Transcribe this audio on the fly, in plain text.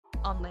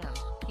On land,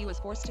 he was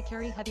forced to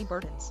carry heavy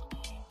burdens.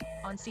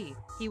 On sea,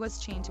 he was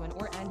chained to an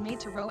oar and made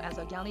to row as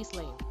a galley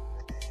slave.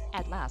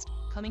 At last,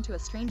 coming to a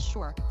strange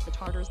shore, the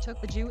Tartars took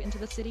the Jew into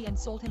the city and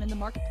sold him in the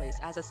marketplace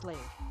as a slave.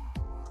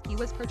 He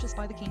was purchased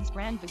by the king's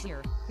grand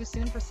vizier, who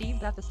soon perceived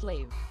that the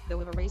slave,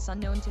 though of a race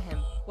unknown to him,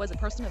 was a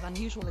person of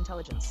unusual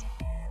intelligence.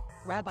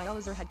 Rabbi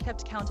Elazar had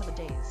kept count of the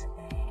days.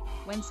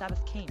 When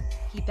Sabbath came,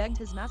 he begged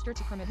his master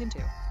to permit him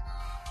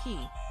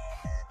to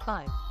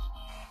 5.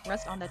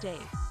 Rest on that day.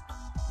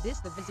 This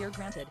the vizier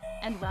granted,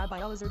 and Rabbi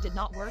Elazar did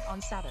not work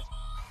on Sabbath.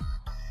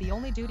 The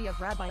only duty of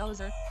Rabbi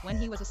Elazar, when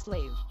he was a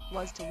slave,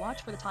 was to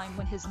watch for the time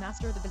when his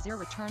master the vizier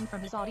returned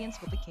from his audience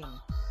with the king.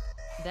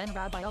 Then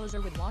Rabbi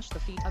Elazar would wash the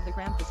feet of the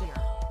grand vizier.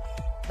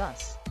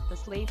 Thus, the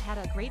slave had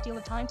a great deal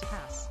of time to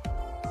pass.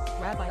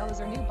 Rabbi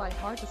Elazar knew by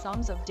heart the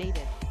songs of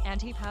David,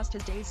 and he passed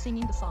his days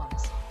singing the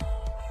songs.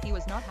 He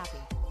was not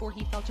happy, for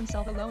he felt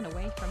himself alone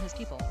away from his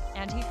people,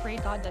 and he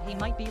prayed God that he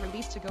might be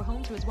released to go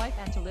home to his wife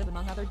and to live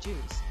among other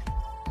Jews.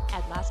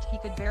 At last he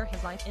could bear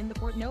his life in the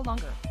fort no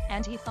longer,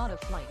 and he thought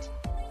of flight.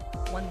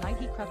 One night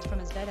he crept from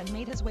his bed and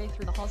made his way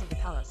through the halls of the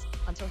palace,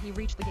 until he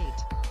reached the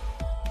gate.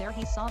 There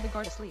he saw the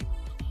guard asleep.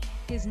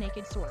 His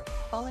naked sword,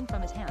 fallen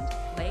from his hand,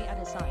 lay at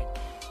his side.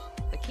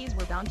 The keys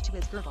were bound to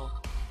his girdle.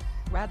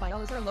 Rabbi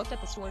Elazar looked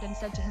at the sword and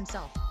said to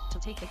himself, "To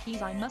take the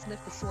keys I must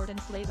lift the sword and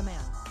slay the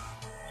man."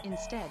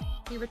 Instead,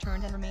 he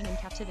returned and remained in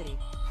captivity.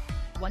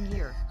 1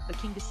 year, the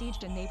king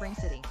besieged a neighboring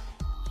city.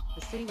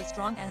 The city was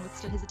strong and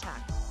withstood his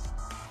attack.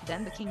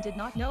 Then the king did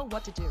not know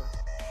what to do.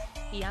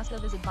 He asked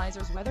of his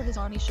advisors whether his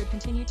army should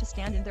continue to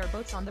stand in their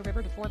boats on the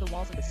river before the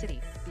walls of the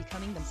city,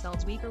 becoming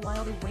themselves weaker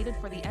while they waited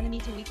for the enemy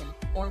to weaken,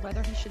 or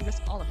whether he should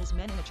risk all of his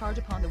men in a charge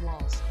upon the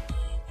walls.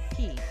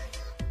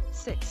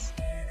 6.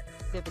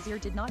 The vizier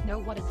did not know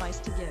what advice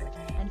to give,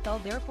 and fell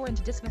therefore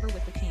into disfavor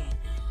with the king.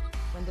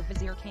 When the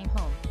vizier came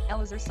home,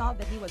 Elazar saw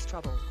that he was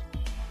troubled.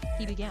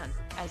 He began,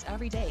 as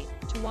every day,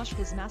 to wash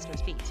his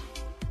master's feet.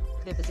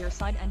 The vizier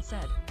sighed and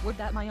said, "Would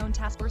that my own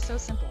task were so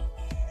simple."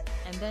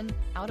 And then,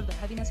 out of the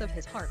heaviness of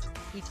his heart,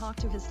 he talked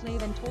to his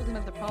slave and told him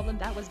of the problem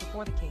that was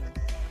before the king.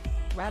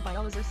 Rabbi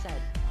Elazar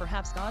said,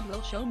 "Perhaps God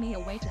will show me a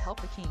way to help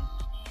the king.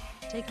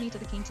 Take me to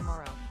the king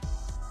tomorrow."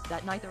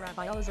 That night the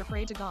Rabbi Elazar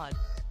prayed to God.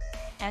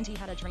 And he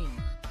had a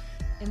dream.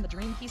 In the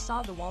dream he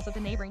saw the walls of the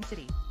neighboring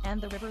city, and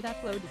the river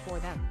that flowed before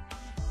them.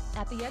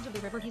 At the edge of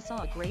the river he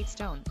saw a great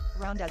stone,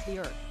 round as the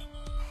earth.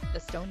 The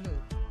stone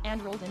moved,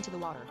 and rolled into the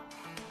water.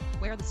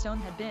 Where the stone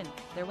had been,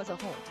 there was a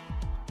hole.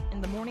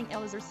 In the morning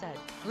Elazar said,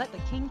 "Let the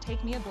king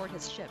take me aboard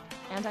his ship,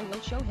 and I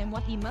will show him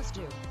what he must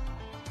do."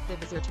 The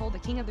vizier told the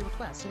king of the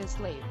request to his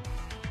slave.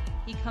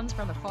 "He comes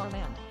from a far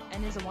land,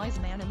 and is a wise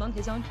man among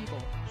his own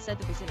people," said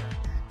the vizier.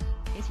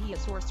 "Is he a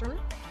sorcerer?"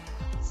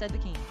 said the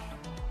king.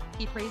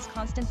 "He prays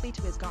constantly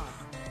to his God."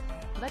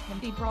 "Let him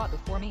be brought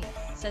before me,"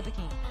 said the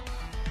king.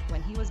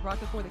 When he was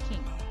brought before the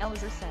king,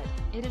 Elazar said,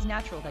 "It is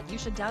natural that you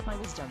should doubt my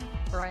wisdom,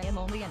 for I am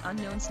only an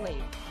unknown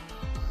slave.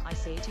 I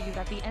say to you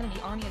that the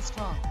enemy army is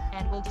strong,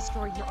 and will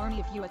destroy your army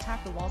if you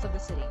attack the walls of the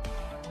city.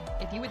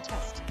 If you would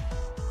test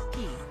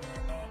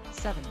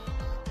 7.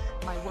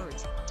 My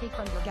words, take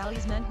from your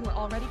galleys men who are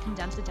already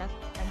condemned to death,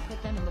 and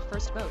put them in the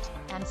first boat,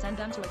 and send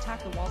them to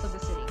attack the walls of the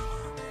city."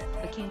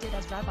 The king did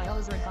as Rabbi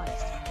Elazar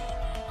advised.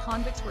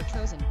 Convicts were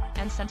chosen,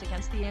 and sent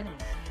against the enemy.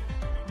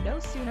 No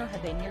sooner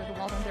had they neared the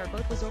wall than their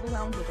boat was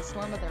overwhelmed with a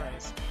storm of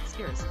arrows,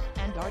 spears,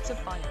 and darts of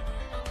fire.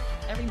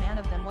 Every man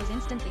of them was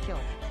instantly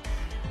killed.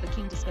 The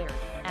king despaired,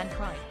 and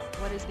cried,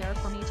 "What is there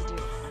for me to do?"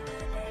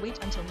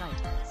 "Wait until night,"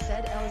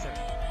 said Elazar.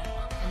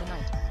 In the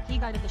night, he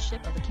guided the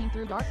ship of the king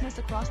through darkness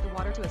across the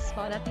water to a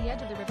spot at the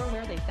edge of the river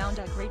where they found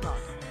a great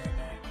rock.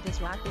 This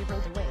rock they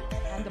rolled away,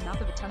 and the mouth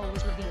of a tunnel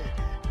was revealed.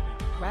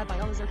 Rabbi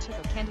Elazar took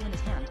a candle in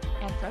his hand,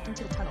 and crept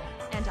into the tunnel,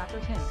 and after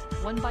him,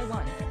 one by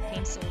one,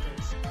 came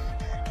soldiers.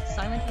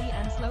 Silently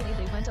and slowly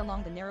they went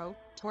along the narrow,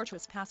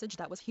 tortuous passage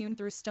that was hewn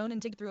through stone and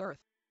digged through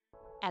earth.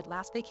 At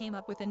last they came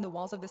up within the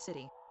walls of the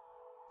city.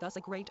 Thus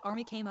a great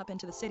army came up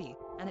into the city,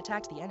 and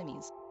attacked the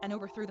enemies, and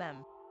overthrew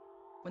them.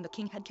 When the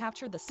king had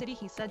captured the city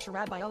he said to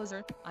Rabbi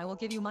Elazar, "I will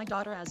give you my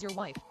daughter as your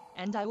wife,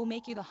 and I will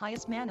make you the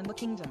highest man in the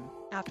kingdom,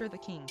 after the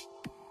king."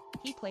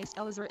 He placed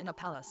Elazar in a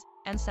palace,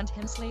 and sent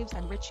him slaves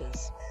and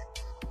riches.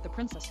 The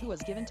princess who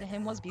was given to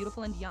him was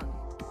beautiful and young.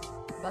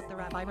 But the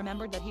rabbi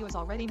remembered that he was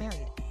already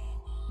married.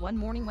 One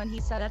morning when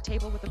he sat at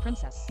table with the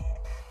princess,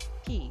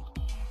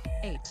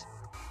 8.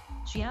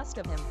 She asked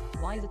of him,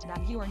 "Why is it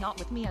that you are not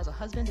with me as a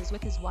husband is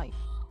with his wife?"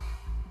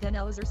 Then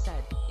Elazar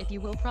said, "If you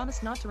will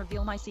promise not to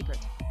reveal my secret,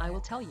 I will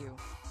tell you."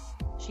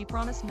 She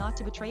promised not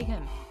to betray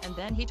him, and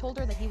then he told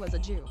her that he was a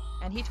Jew,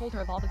 and he told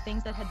her of all the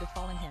things that had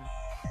befallen him.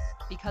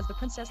 Because the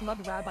princess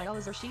loved Rabbi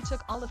Elazar, she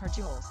took all of her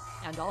jewels,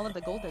 and all of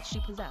the gold that she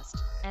possessed,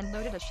 and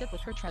loaded a ship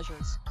with her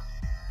treasures.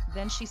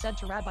 Then she said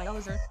to Rabbi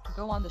Elazar,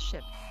 "Go on the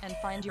ship, and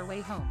find your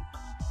way home."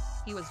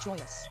 He was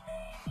joyous.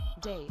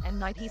 Day and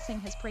night he sang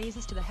his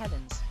praises to the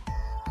heavens.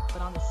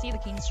 But on the sea the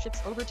king's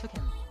ships overtook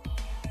him.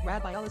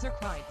 Rabbi Elazar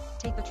cried,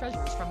 "Take the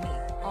treasures from me,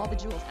 all the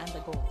jewels and the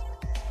gold.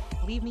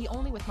 Leave me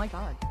only with my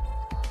God.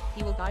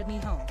 He will guide me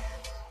home."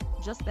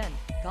 Just then,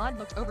 God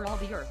looked over all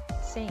the earth,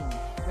 saying,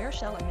 "Where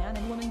shall a man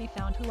and woman be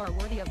found who are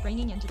worthy of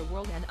bringing into the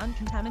world an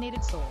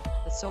uncontaminated soul,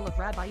 the soul of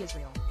Rabbi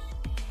Israel?"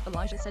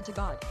 Elijah said to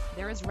God,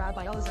 "There is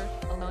Rabbi Elazar,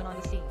 alone on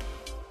the sea.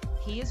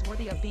 He is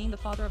worthy of being the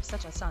father of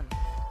such a son."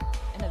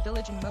 In a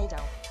village in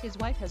Moldau, his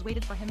wife has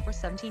waited for him for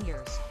 17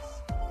 years.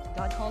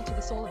 God called to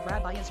the soul of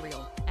Rabbi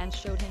Israel, and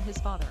showed him his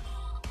father.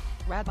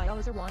 Rabbi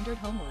Elazar wandered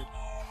homeward.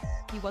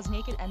 He was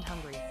naked and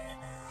hungry.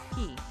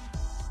 P.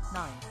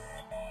 9.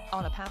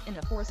 On a path in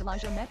a forest,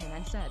 Elijah met him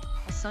and said,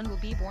 "A son will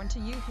be born to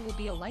you who will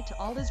be a light to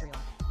all Israel."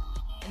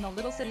 In the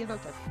little city of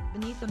Ophel,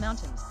 beneath the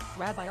mountains,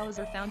 Rabbi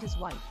Elazar found his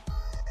wife.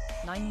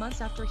 9 months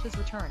after his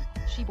return,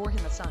 she bore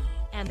him a son,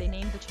 and they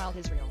named the child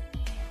Israel.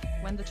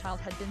 When the child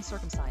had been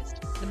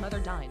circumcised, the mother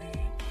died.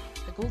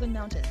 The Golden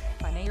Mountain,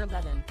 by Mayer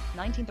Levin,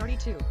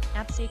 1932,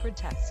 at Sacred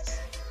Texts.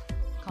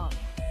 Com.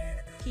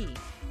 P.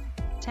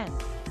 10.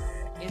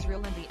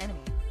 Israel and the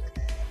Enemy.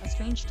 A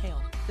strange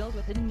tale, filled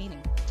with hidden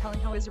meaning, telling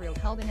how Israel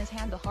held in his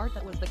hand the heart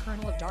that was the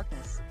kernel of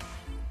darkness.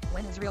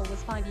 When Israel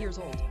was 5 years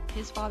old,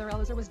 his father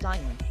Elazar was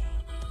dying.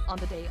 On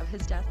the day of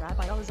his death,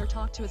 Rabbi Elazar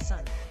talked to his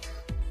son.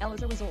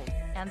 Elazar was old,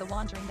 and the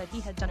wandering that he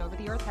had done over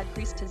the earth had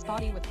creased his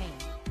body with pain.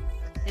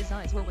 His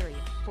eyes were weary,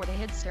 for they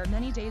had stared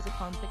many days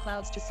upon the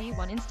clouds to see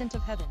one instant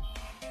of heaven.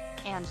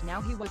 And now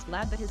he was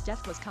glad that his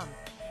death was come.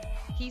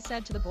 He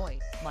said to the boy,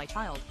 "My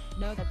child,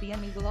 know that the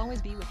enemy will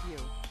always be with you.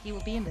 He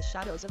will be in the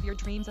shadows of your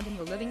dreams and in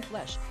your living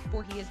flesh,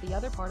 for he is the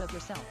other part of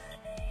yourself.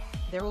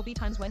 There will be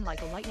times when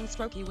like a lightning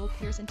stroke you will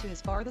pierce into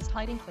his farthest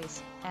hiding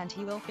place, and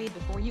he will fade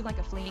before you like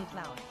a fleeing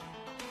cloud.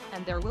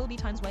 And there will be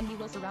times when he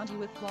will surround you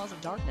with walls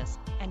of darkness,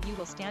 and you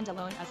will stand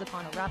alone as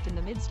upon a raft in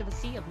the midst of a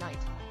sea of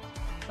night.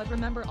 But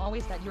remember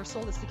always that your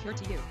soul is secure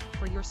to you,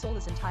 for your soul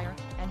is entire,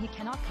 and he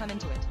cannot come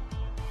into it.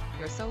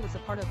 Your soul is a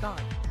part of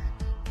God.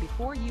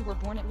 Before you were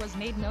born it was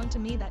made known to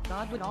me that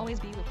God would always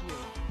be with you,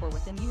 for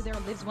within you there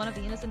lives one of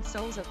the innocent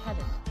souls of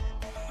heaven.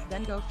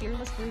 Then go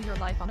fearless through your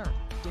life on earth,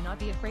 do not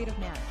be afraid of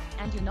man,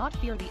 and do not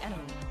fear the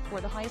enemy,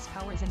 for the highest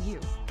power is in you."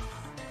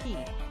 P.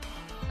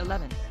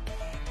 11.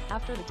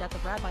 After the death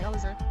of Rabbi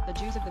Elazar, the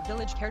Jews of the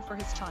village cared for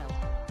his child.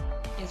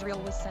 Israel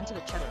was sent to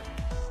the cheder.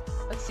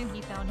 But soon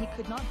he found he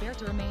could not bear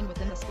to remain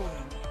within the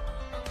schoolroom.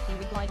 He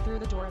would glide through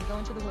the door and go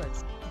into the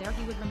woods. There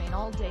he would remain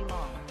all day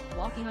long,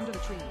 walking under the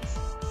trees,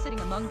 sitting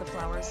among the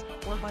flowers,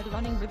 or by the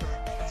running river,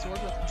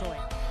 absorbed with joy.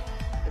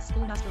 The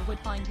schoolmaster would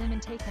find him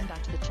and take him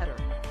back to the cheder.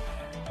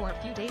 For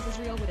a few days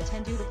Israel would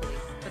attend dutifully,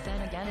 but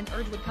then again an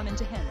urge would come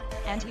into him,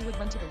 and he would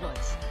run to the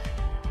woods.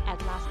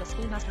 At last the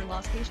schoolmaster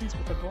lost patience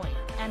with the boy,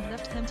 and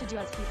left him to do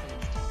as he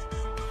pleased.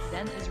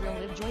 Then Israel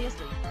lived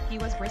joyously, he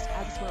was brisk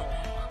as a squirrel.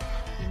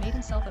 He made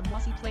himself a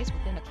mossy place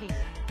within a cave,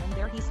 and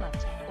there he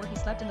slept, or he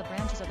slept in the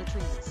branches of the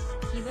trees.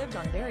 He lived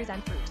on berries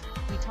and fruit,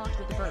 he talked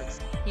with the birds,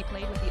 he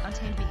played with the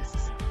untamed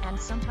beasts, and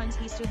sometimes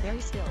he stood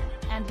very still,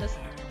 and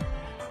listened.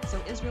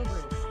 So Israel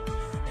grew.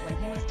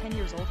 When he was 10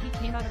 years old he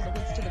came out of the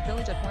woods to the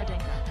village of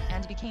Hordenka,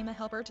 and became a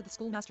helper to the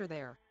schoolmaster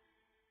there.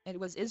 It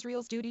was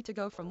Israel's duty to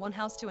go from one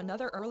house to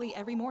another early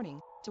every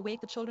morning, to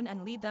wake the children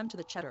and lead them to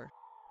the cheder.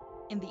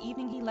 In the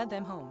evening he led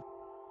them home.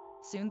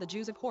 Soon the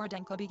Jews of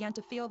Hordenka began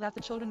to feel that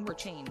the children were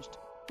changed.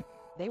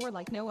 They were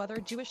like no other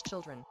Jewish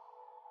children.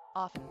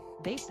 Often,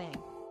 they sang.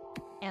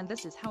 And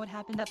this is how it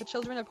happened that the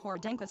children of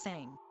Hordenka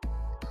sang.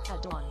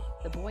 At dawn,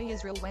 the boy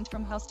Israel went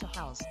from house to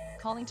house,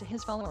 calling to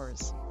his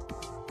followers.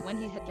 When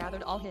he had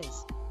gathered all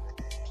his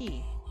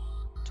P.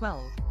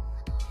 12.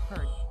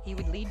 Heard, he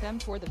would lead them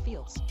toward the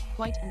fields,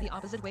 quite in the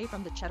opposite way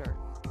from the cheder.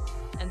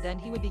 And then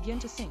he would begin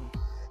to sing.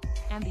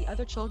 And the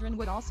other children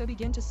would also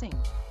begin to sing.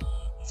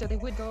 So they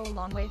would go a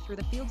long way through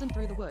the fields and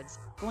through the woods,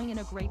 going in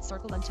a great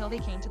circle until they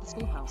came to the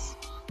schoolhouse.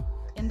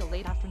 In the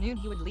late afternoon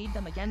he would lead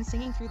them again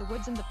singing through the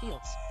woods and the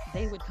fields.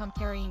 They would come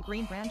carrying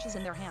green branches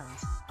in their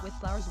hands, with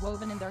flowers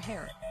woven in their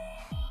hair.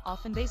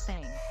 Often they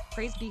sang,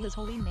 "Praised be his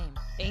holy name,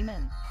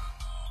 Amen."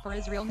 For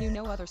Israel knew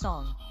no other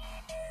song.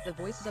 The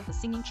voices of the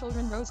singing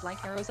children rose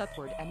like arrows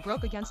upward and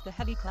broke against the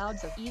heavy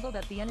clouds of evil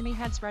that the enemy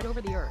had spread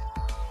over the earth.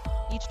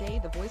 Each day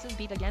the voices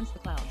beat against the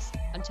clouds,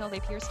 until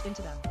they pierced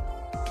into them.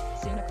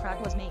 Soon a crack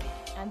was made,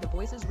 and the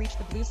voices reached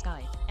the blue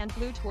sky, and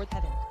flew toward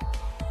heaven.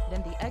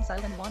 Then the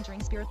exiled and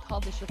wandering spirit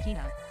called the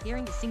Shekinah,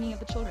 hearing the singing of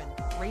the children,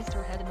 raised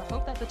her head in the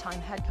hope that the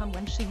time had come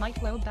when she might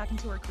flow back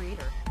into her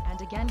Creator,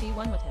 and again be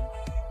one with him.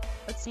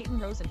 But Satan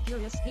rose in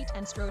furious hate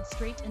and strode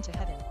straight into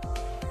heaven.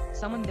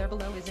 "Someone there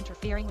below is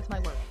interfering with my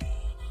work,"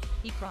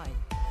 he cried.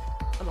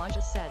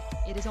 Elijah said,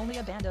 "It is only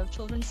a band of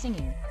children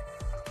singing.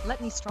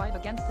 Let me strive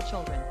against the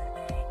children."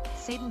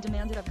 Satan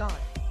demanded of God.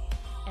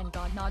 And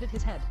God nodded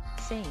his head,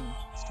 saying,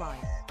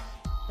 "Strive."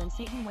 Then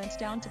Satan went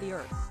down to the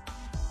earth.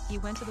 He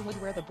went to the wood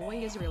where the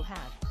boy Israel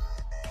had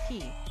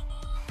P.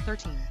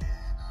 13.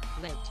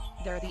 lived.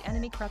 There the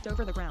enemy crept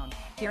over the ground,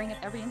 peering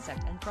at every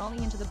insect and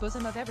crawling into the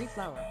bosom of every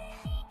flower.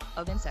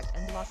 Of insect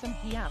and blossom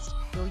he asked,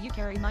 "Will you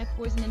carry my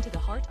poison into the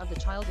heart of the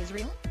child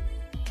Israel?"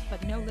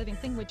 But no living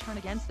thing would turn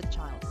against the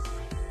child.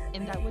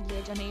 In that wood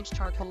lived an aged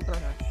charcoal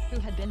burner, who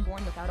had been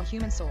born without a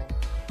human soul.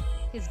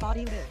 His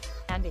body lived,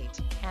 and ate,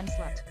 and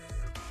slept.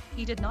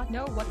 He did not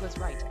know what was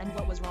right and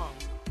what was wrong.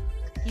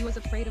 He was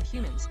afraid of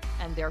humans,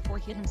 and therefore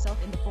hid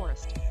himself in the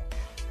forest.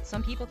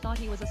 Some people thought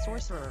he was a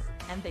sorcerer,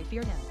 and they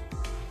feared him.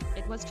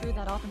 It was true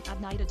that often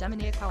at night a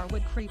demoniac power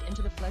would creep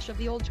into the flesh of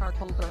the old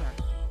charcoal burner.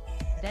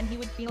 Then he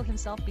would feel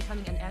himself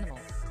becoming an animal.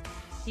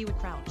 He would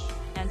crouch,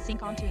 and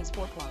sink onto his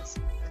forepaws.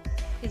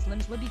 His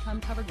limbs would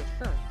become covered with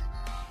fur.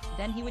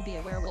 Then he would be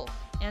a werewolf,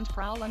 and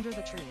prowl under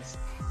the trees.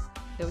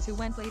 Those who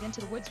went late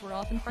into the woods were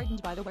often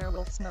frightened by the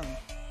werewolf's moan.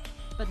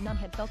 But none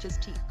had felt his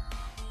teeth.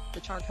 The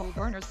charcoal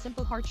burner's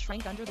simple heart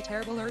shrank under the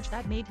terrible urge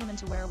that made him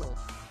into werewolf.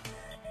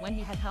 When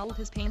he had howled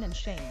his pain and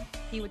shame,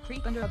 he would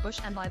creep under a bush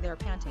and lie there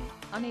panting,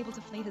 unable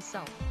to flee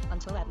himself,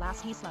 until at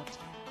last he slept.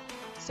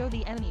 So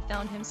the enemy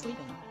found him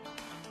sleeping.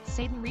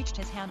 Satan reached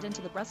his hand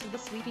into the breast of the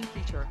sleeping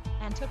creature,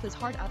 and took his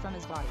heart out from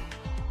his body.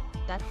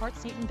 That heart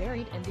Satan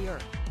buried in the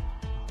earth.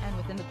 And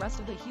within the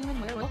breast of the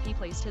human werewolf he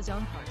placed his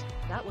own heart.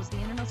 That was the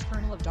innermost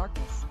kernel of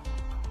darkness.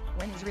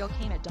 When Israel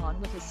came at dawn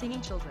with his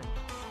singing children.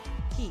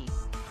 P.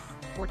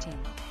 14.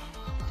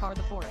 Tar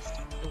the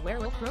forest. The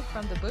werewolf broke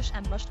from the bush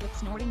and rushed with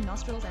snorting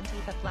nostrils and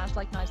teeth that flashed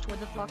like knives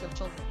toward the flock of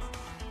children.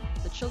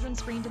 The children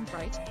screamed in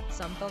fright,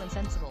 some fell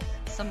insensible,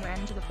 some ran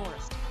into the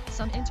forest,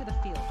 some into the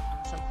field,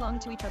 some clung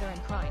to each other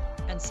and cried,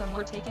 and some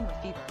were taken with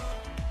fever.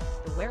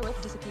 The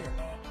werewolf disappeared.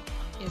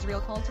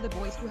 Israel called to the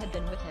boys who had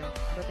been with him,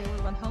 but they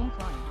were run home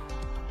crying.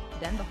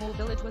 Then the whole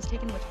village was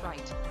taken with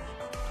fright.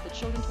 The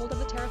children told of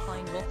the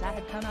terrifying wolf that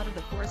had come out of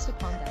the forest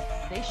upon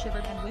them. They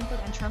shivered and whimpered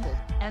and trembled,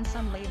 and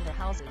some lay in their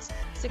houses,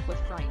 sick with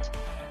fright.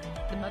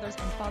 The mothers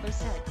and fathers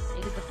said,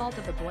 "It is the fault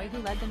of the boy who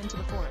led them into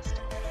the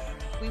forest.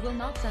 We will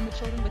not send the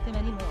children with him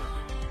anymore."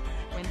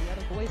 When the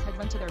other boys had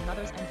run to their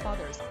mothers and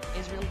fathers,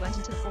 Israel went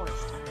into the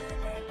forest.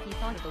 He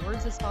thought of the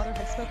words his father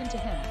had spoken to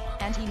him,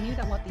 and he knew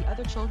that what the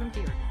other children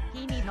feared,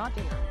 he need not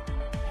fear.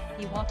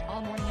 He walked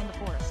all morning in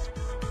the forest.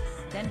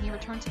 Then he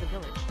returned to the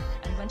village,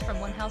 and went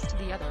from one house to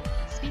the other,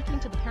 speaking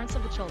to the parents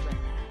of the children.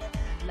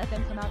 "Let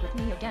them come out with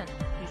me again,"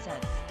 he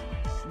said.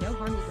 "No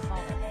harm will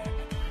befall them."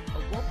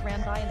 A wolf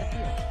ran by in the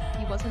field.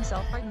 He was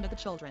himself frightened of the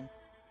children.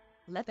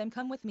 "Let them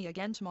come with me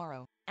again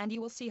tomorrow, and you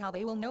will see how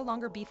they will no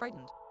longer be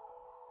frightened."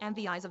 And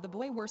the eyes of the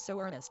boy were so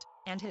earnest,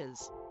 and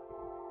his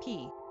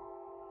P.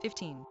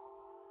 15.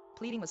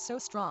 Pleading was so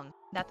strong,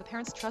 that the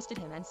parents trusted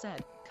him and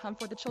said, "Come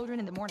for the children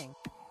in the morning."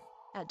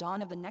 At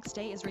dawn of the next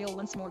day Israel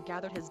once more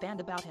gathered his band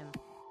about him.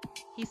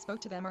 He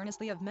spoke to them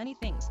earnestly of many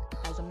things,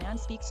 as a man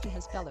speaks to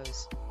his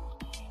fellows.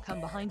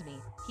 "Come behind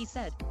me," he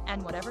said,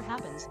 "and whatever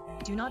happens,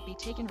 do not be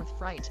taken with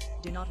fright,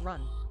 do not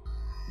run."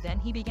 Then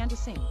he began to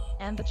sing,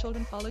 and the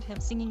children followed him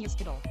singing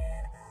Yiskadal.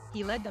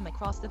 He led them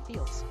across the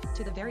fields,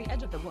 to the very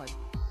edge of the wood.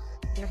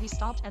 There he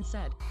stopped and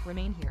said,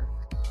 "Remain here."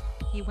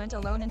 He went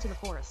alone into the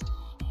forest.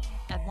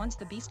 At once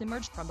the beast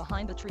emerged from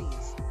behind the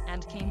trees,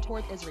 and came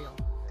toward Israel.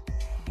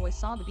 The boy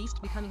saw the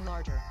beast becoming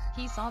larger.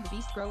 He saw the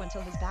beast grow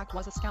until his back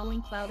was a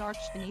scowling cloud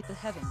arched beneath the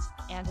heavens,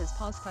 and his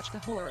paws clutched the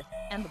whole earth,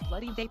 and the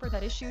bloody vapor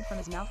that issued from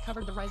his mouth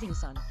covered the rising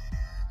sun.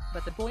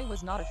 But the boy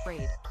was not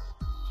afraid.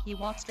 He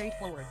walked straight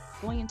forward,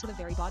 going into the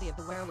very body of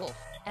the werewolf,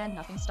 and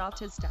nothing stopped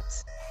his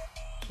steps.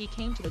 He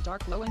came to the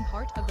dark glowing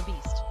heart of the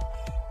beast.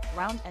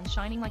 Round and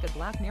shining like a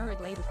black mirror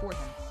it lay before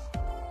him.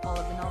 All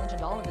of the knowledge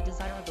and all of the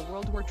desire of the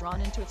world were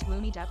drawn into its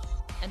gloomy depths,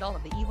 and all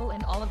of the evil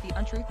and all of the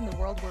untruth in the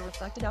world were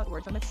reflected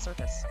outward from its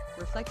surface,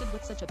 reflected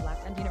with such a black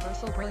and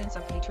universal brilliance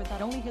of hatred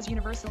that only his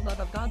universal love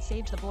of God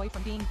saved the boy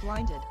from being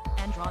blinded,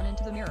 and drawn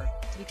into the mirror,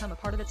 to become a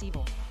part of its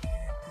evil.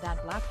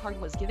 That black heart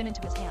was given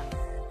into his hand.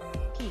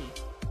 P.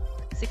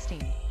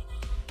 16.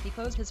 He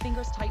closed his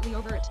fingers tightly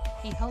over it,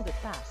 he held it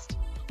fast.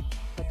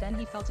 But then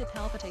he felt it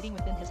palpitating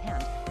within his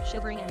hand,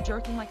 shivering and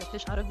jerking like a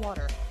fish out of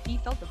water. He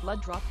felt the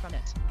blood drop from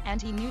it,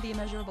 and he knew the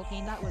immeasurable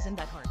pain that was in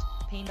that heart,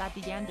 pain that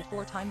began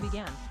before time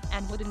began,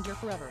 and would endure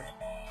forever.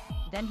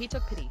 Then he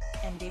took pity,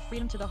 and gave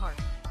freedom to the heart.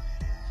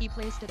 He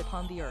placed it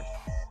upon the earth.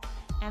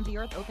 And the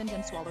earth opened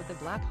and swallowed the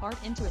black heart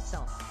into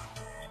itself.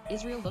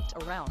 Israel looked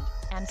around,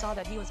 and saw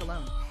that he was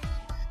alone.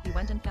 He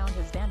went and found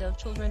his band of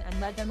children and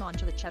led them on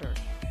to the Cheddar.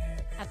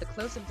 At the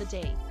close of the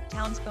day,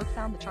 townsfolk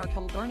found the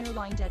charcoal burner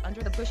lying dead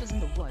under the bushes in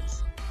the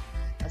woods.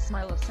 A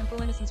smile of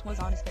simple innocence was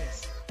on his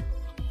face.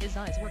 His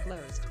eyes were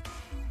closed.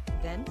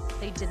 Then,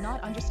 they did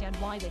not understand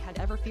why they had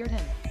ever feared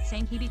him,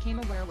 saying he became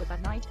a werewolf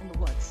at night in the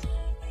woods.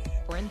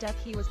 For in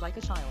death he was like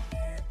a child.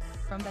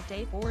 From that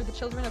day forward the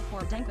children of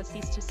Hordenka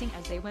ceased to sing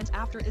as they went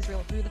after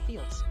Israel through the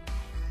fields.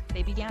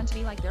 They began to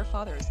be like their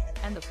fathers,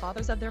 and the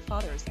fathers of their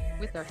fathers,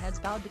 with their heads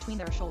bowed between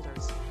their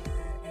shoulders.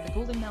 The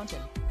Golden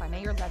Mountain, by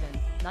Mayer Levin,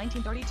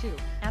 1932,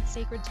 at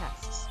Sacred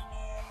Texts.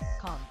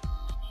 Com.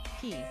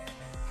 P.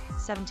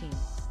 17.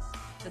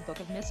 The Book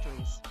of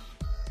Mysteries.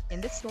 In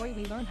this story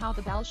we learn how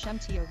the Baal Shem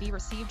Tov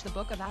received the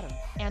Book of Adam,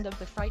 and of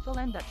the frightful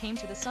end that came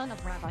to the son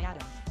of Rabbi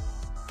Adam.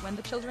 When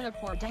the children of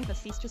Hordenka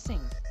ceased to sing,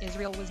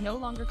 Israel was no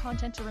longer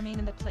content to remain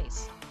in that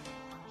place.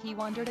 He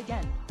wandered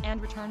again,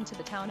 and returned to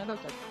the town of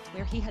Okuk,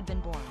 where he had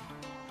been born.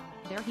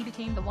 There he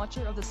became the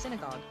watcher of the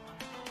synagogue.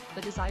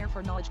 The desire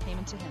for knowledge came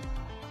into him,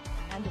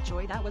 and the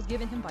joy that was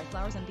given him by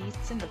flowers and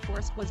beasts in the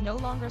forest was no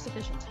longer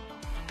sufficient.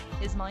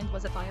 His mind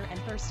was afire and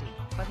thirsty,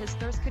 but his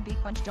thirst could be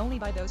quenched only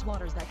by those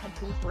waters that had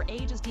cooled for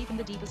ages deep in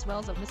the deepest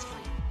wells of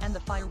mystery, and the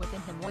fire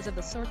within him was of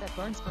the sort that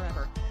burns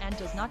forever, and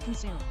does not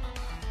consume.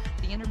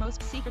 The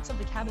innermost secrets of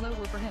the Kabbalah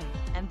were for him,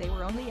 and they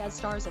were only as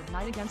stars of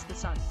night against the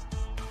sun.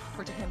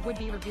 For to him would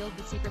be revealed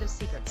the secret of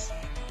secrets.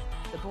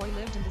 The boy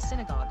lived in the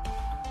synagogue.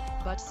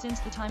 But since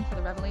the time for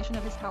the revelation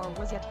of his power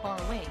was yet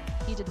far away,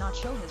 he did not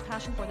show his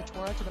passion for the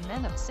Torah to the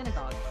men of the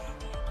synagogue.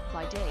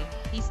 By day,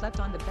 he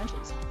slept on the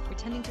benches,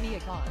 pretending to be a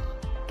god.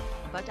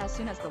 But as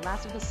soon as the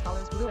last of the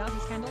scholars blew out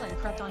his candle and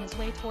crept on his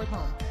way toward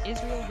home,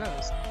 Israel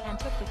rose, and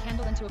took the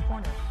candle into a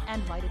corner,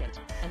 and lighted it,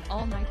 and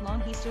all night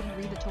long he stood and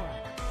read the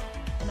Torah.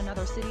 In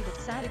another city the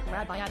tzaddik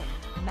Rabbi Adam,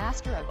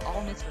 master of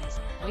all mysteries,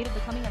 waited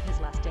the coming of his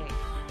last day.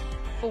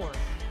 4.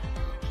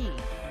 P.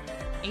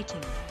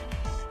 18.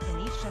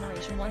 In each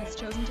generation one is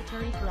chosen to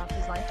carry throughout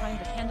his lifetime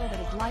the candle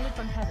that is lighted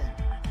from heaven.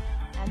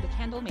 And the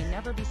candle may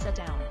never be set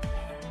down.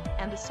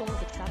 And the soul of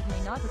the tzaddik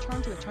may not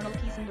return to eternal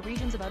peace in the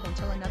regions above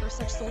until another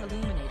such soul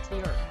illuminates the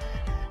earth.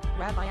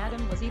 Rabbi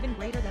Adam was even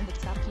greater than the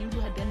tzaddikim who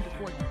had been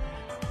before him.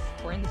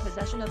 For in the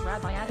possession of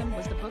Rabbi Adam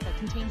was the book that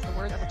contains the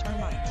word of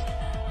eternal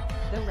light.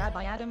 Though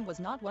Rabbi Adam was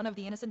not one of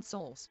the innocent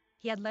souls,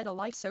 he had led a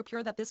life so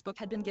pure that this book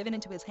had been given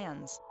into his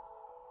hands.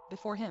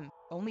 Before him,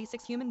 only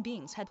 6 human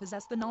beings had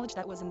possessed the knowledge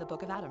that was in the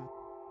book of Adam.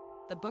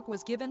 The book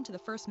was given to the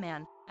first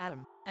man,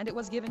 Adam, and it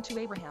was given to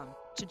Abraham,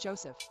 to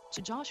Joseph,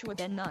 to Joshua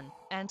ben Nun,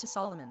 and to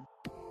Solomon.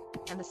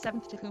 And the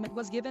 7th to whom it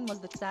was given was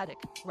the tzaddik,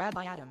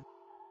 Rabbi Adam.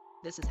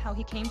 This is how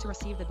he came to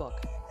receive the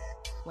book.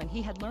 When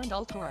he had learned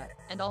all Torah,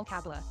 and all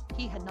Kabbalah,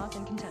 he had not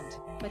been content,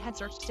 but had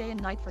searched day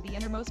and night for the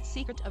innermost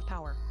secret of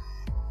power.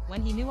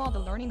 When he knew all the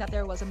learning that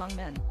there was among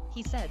men,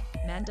 he said,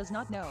 "Man does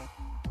not know."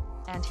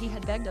 And he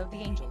had begged of the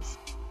angels.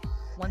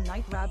 One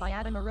night Rabbi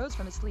Adam arose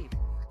from his sleep.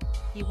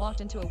 He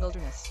walked into a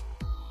wilderness.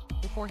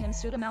 Before him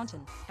stood a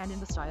mountain, and in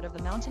the side of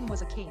the mountain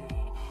was a cave.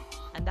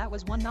 And that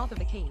was one mouth of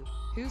the cave,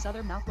 whose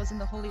other mouth was in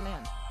the Holy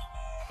Land.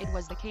 It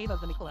was the cave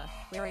of the Mechillah,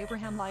 where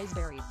Abraham lies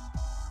buried.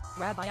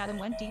 Rabbi Adam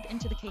went deep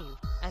into the cave,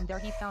 and there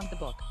he found the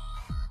book.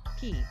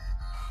 P.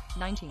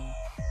 19.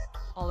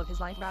 All of his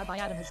life Rabbi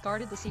Adam has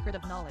guarded the secret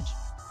of knowledge.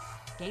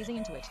 Gazing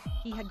into it,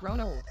 he had grown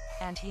old,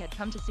 and he had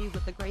come to see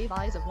with the grave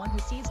eyes of one who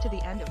sees to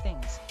the end of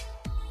things.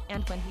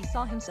 And when he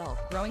saw himself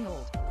growing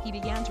old, he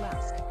began to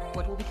ask,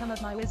 "What will become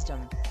of my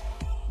wisdom?"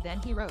 Then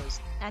he rose,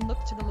 and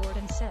looked to the Lord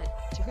and said,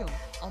 "To whom,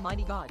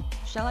 Almighty God,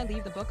 shall I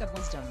leave the book of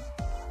wisdom?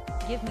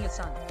 Give me a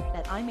son,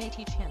 that I may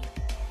teach him."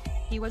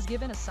 He was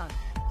given a son.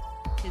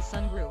 His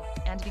son grew,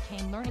 and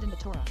became learned in the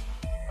Torah.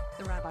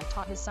 The rabbi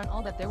taught his son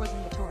all that there was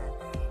in the Torah.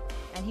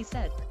 And he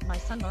said, "My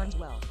son learns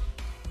well."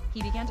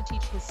 He began to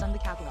teach his son the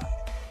Kabbalah.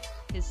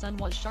 His son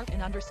was sharp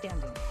in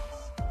understanding.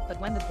 But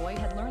when the boy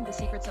had learned the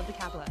secrets of the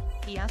Kabbalah,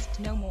 he asked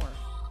no more.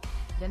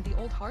 Then the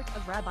old heart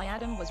of Rabbi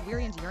Adam was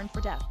weary and yearned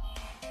for death.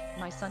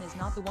 "My son is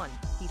not the one,"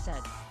 he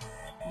said.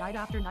 Night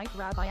after night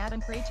Rabbi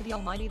Adam prayed to the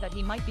Almighty that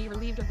he might be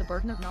relieved of the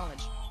burden of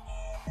knowledge.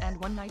 And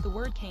one night the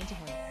word came to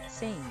him,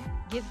 saying,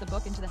 "Give the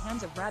book into the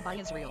hands of Rabbi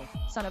Israel,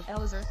 son of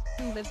Elazar,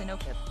 who lives in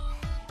Okib."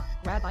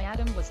 Rabbi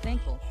Adam was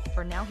thankful,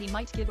 for now he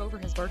might give over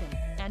his burden,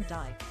 and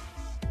die.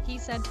 He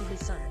said to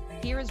his son,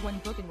 "Here is one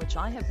book in which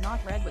I have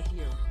not read with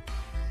you."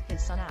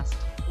 His son asked,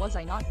 "Was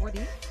I not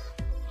worthy?"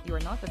 "You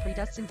are not the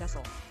predestined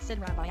vessel," said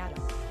Rabbi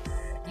Adam.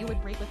 "You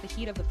would break with the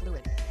heat of the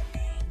fluid."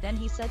 Then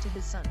he said to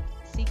his son,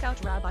 "Seek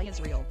out Rabbi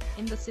Israel,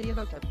 in the city of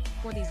Okib,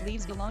 for these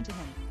leaves belong to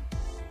him.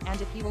 And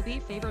if he will be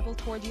favorable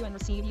toward you and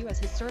receive you as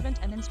his servant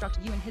and instruct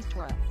you in his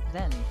Torah,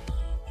 then."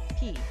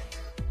 P.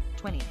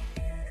 20.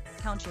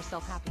 Count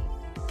yourself happy.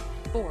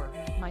 4.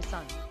 My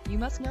son, you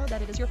must know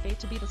that it is your fate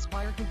to be the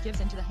squire who gives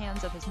into the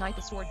hands of his knight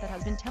the sword that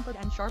has been tempered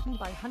and sharpened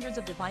by hundreds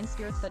of divine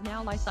spirits that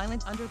now lie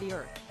silent under the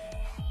earth.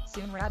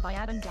 Soon Rabbi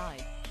Adam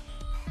died.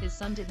 His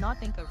son did not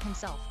think of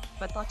himself,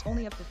 but thought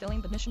only of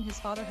fulfilling the mission his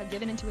father had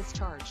given into his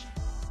charge.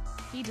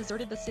 He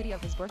deserted the city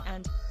of his birth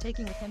and,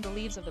 taking with him the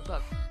leaves of the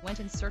book, went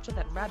in search of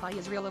that Rabbi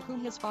Israel of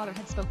whom his father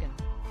had spoken.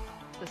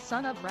 The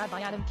son of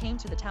Rabbi Adam came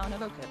to the town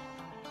of Okib.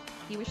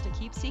 He wished to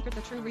keep secret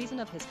the true reason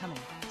of his coming,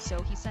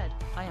 so he said,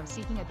 "I am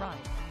seeking a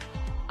bride.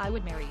 I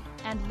would marry,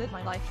 and live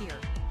my life here."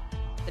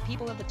 The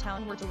people of the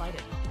town were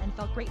delighted, and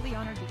felt greatly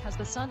honored because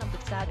the son of the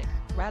tzaddik,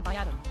 Rabbi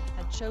Adam,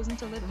 had chosen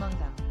to live among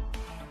them.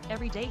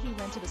 Every day he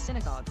went to the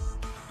synagogue.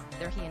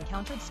 There he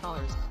encountered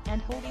scholars,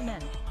 and holy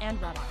men,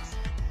 and rabbis.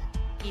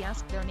 He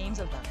asked their names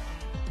of them.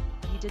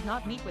 But he did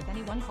not meet with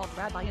anyone called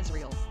Rabbi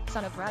Israel,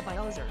 son of Rabbi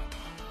Elazar.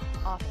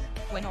 Often,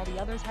 when all the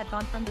others had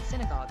gone from the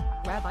synagogue,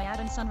 Rabbi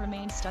Adam's son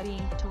remained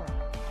studying the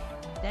Torah.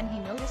 Then he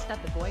noticed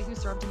that the boy who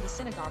served in the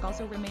synagogue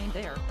also remained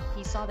there.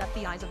 He saw that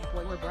the eyes of the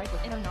boy were bright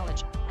with inner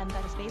knowledge, and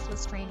that his face was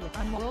strained with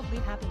unworldly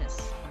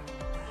happiness.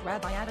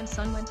 Rabbi Adam's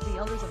son went to the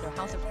elders of their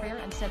house of prayer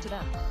and said to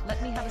them,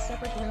 "Let me have a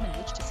separate room in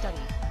which to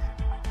study.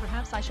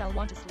 Perhaps I shall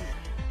want to sleep."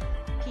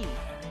 P.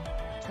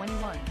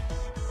 21.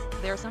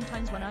 There are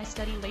sometimes when I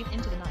study late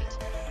into the night.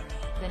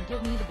 Then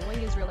give me the boy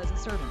Israel as a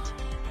servant.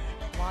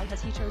 Why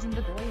has he chosen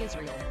the boy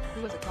Israel,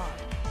 who was a god?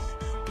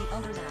 The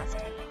elders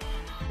asked.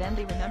 Then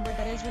they remembered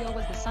that Israel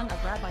was the son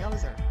of Rabbi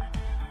Elazar.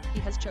 He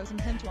has chosen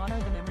him to honor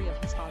the memory of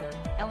his father,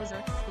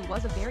 Elazar, who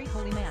was a very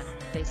holy man,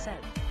 they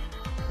said.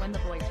 When the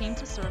boy came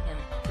to serve him,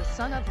 the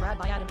son of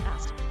Rabbi Adam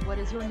asked, "What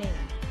is your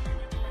name?"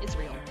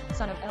 "Israel,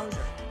 son of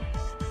Elazar."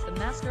 The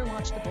master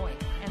watched the boy,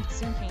 and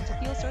soon came to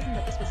feel certain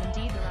that this was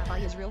indeed the Rabbi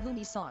Israel whom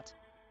he sought.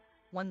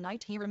 One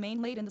night he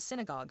remained late in the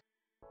synagogue.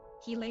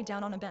 He lay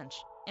down on a bench,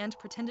 and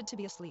pretended to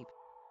be asleep.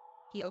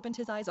 He opened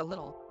his eyes a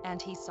little,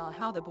 and he saw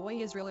how the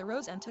boy Israel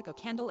arose and took a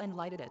candle and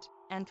lighted it,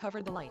 and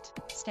covered the light,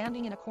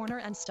 standing in a corner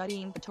and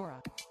studying the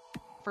Torah.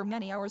 For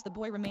many hours the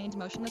boy remained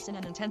motionless in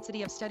an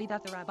intensity of study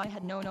that the rabbi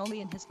had known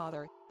only in his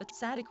father, the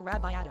tzaddik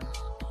Rabbi Adam.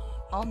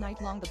 All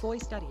night long the boy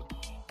studied.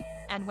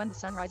 And when the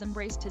sunrise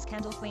embraced his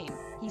candle flame,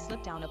 he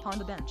slipped down upon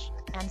the bench,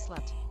 and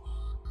slept.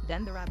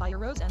 Then the rabbi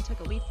arose and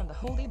took a leaf from the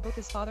holy book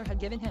his father had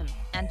given him,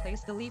 and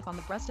placed the leaf on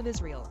the breast of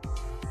Israel.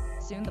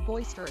 Soon the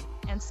boy stirred,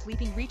 and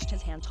sleeping reached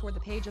his hand toward the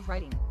page of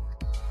writing.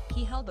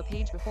 He held the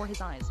page before his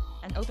eyes,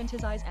 and opened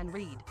his eyes and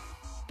read.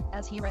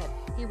 As he read,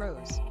 he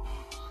rose.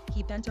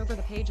 He bent over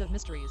the page of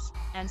mysteries,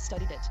 and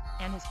studied it,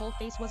 and his whole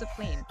face was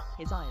aflame,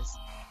 his eyes.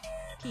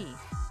 P.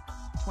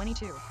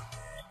 22.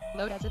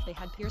 Glowed as if they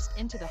had pierced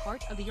into the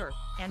heart of the earth,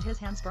 and his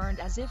hands burned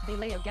as if they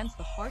lay against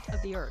the heart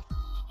of the earth.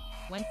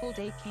 When full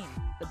day came,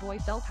 the boy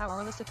fell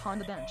powerless upon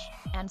the bench,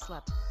 and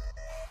slept.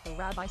 The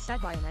rabbi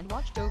sat by him and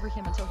watched over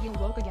him until he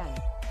awoke again.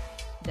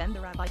 Then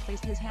the rabbi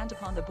placed his hand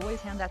upon the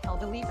boy's hand that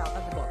held the leaf out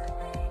of the book.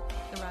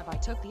 The rabbi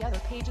took the other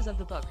pages of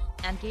the book,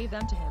 and gave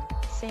them to him,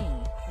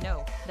 saying,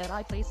 "Know that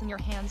I place in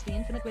your hands the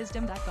infinite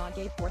wisdom that God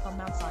gave forth on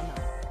Mount Sinai.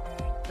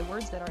 The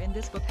words that are in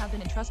this book have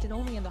been entrusted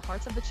only in the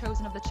hearts of the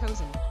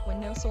chosen, when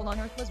no soul on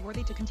earth was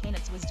worthy to contain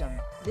its wisdom.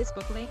 This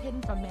book lay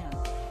hidden from man.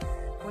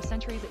 For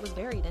centuries it was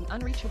buried in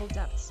unreachable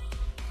depths.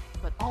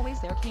 But always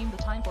there came the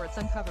time for its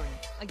uncovering.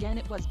 Again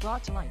it was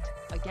brought to light,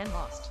 again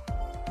lost.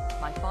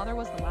 My father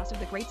was the last of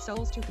the great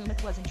souls to whom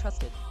it was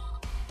entrusted.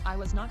 I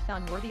was not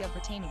found worthy of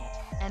retaining it,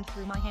 and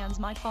through my hands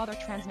my father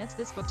transmits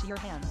this book to your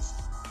hands.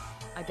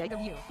 I beg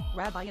of you,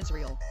 Rabbi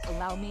Israel,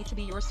 allow me to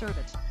be your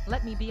servant.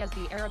 Let me be as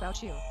the air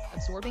about you,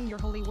 absorbing your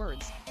holy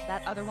words,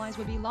 that otherwise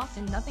would be lost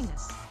in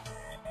nothingness."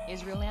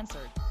 Israel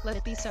answered, "Let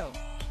it be so.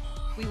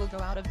 We will go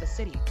out of the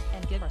city,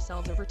 and give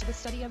ourselves over to the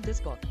study of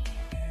this book."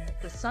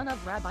 The son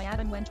of Rabbi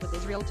Adam went with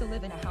Israel to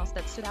live in a house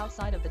that stood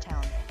outside of the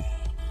town.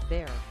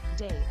 There,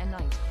 day and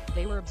night,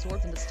 they were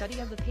absorbed in the study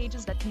of the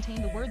pages that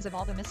contain the words of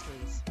all the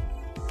mysteries.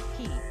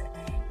 P.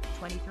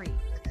 23.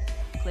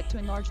 Click to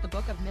enlarge the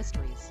book of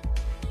mysteries.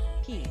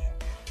 P.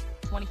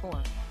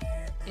 24.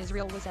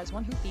 Israel was as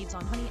one who feeds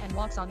on honey and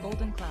walks on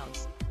golden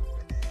clouds.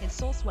 His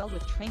soul swelled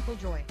with tranquil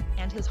joy,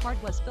 and his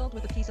heart was filled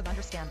with the peace of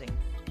understanding.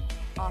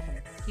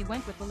 Often, he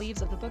went with the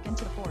leaves of the book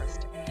into the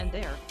forest, and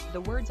there,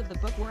 the words of the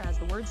book were as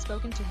the words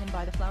spoken to him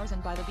by the flowers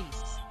and by the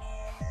beasts.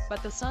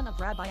 But the son of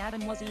Rabbi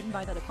Adam was eaten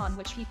by that upon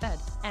which he fed,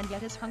 and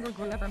yet his hunger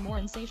grew ever more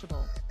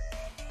insatiable.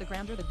 The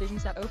grander the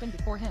visions that opened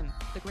before him,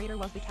 the greater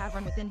was the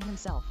cavern within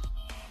himself.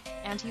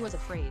 And he was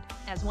afraid,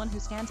 as one who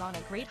stands on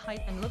a great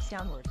height and looks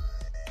downward.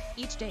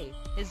 Each day,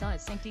 his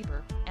eyes sank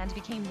deeper, and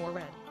became more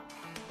red.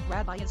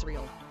 Rabbi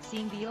Israel,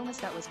 seeing the illness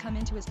that was come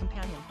into his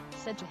companion,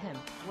 said to him,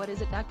 "What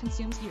is it that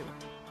consumes you?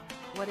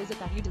 What is it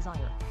that you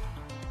desire?"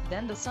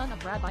 Then the son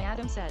of Rabbi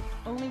Adam said,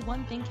 "Only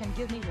one thing can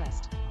give me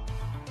rest.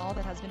 All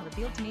that has been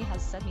revealed to me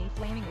has set me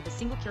flaming with a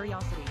single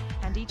curiosity,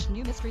 and each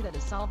new mystery that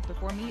is solved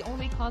before me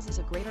only causes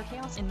a greater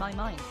chaos in my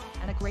mind,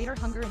 and a greater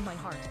hunger in my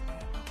heart.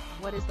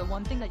 What is the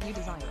one thing that you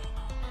desire?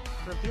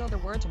 Reveal the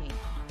word to me."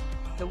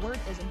 "The word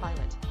is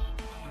inviolate,"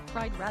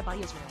 cried Rabbi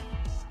Israel.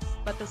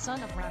 But the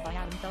son of Rabbi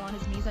Adam fell on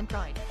his knees and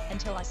cried,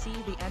 "Until I see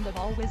the end of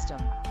all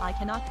wisdom, I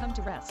cannot come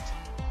to rest.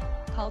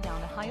 Call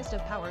down the highest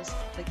of powers,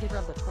 the giver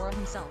of the Torah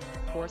himself,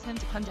 force him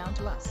to come down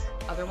to us,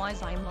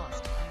 otherwise I am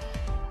lost."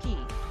 P.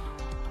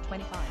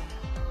 25.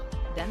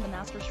 Then the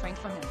master shrank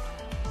from him.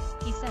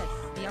 He said,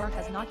 "The hour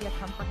has not yet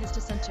come for his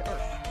descent to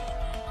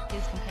earth."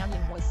 His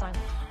companion was silent.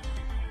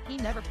 He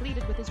never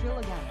pleaded with Israel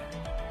again.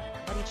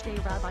 But each day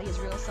Rabbi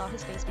Israel saw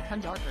his face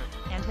become darker,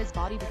 and his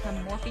body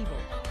become more feeble.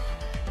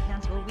 The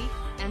hands were weak,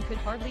 and could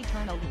hardly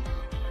turn a leaf.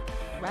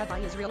 Rabbi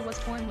Israel was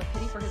torn with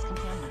pity for his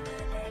companion.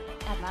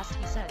 At last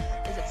he said,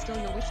 "Is it still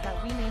your wish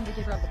that we name the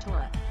giver of the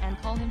Torah, and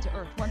call him to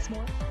earth once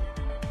more?"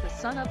 The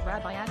son of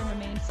Rabbi Adam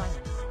remained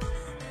silent.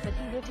 But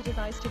he lifted his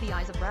eyes to the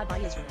eyes of Rabbi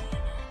Israel.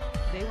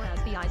 They were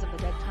as the eyes of the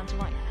dead come to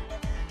life.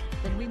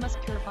 "Then we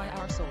must purify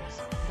our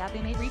souls, that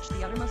they may reach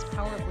the uttermost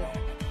power of will."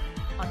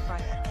 On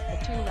Friday,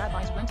 the two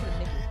rabbis went to the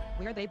mikveh,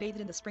 where they bathed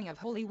in the spring of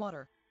holy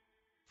water.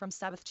 From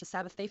Sabbath to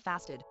Sabbath they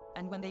fasted,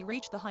 and when they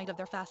reached the height of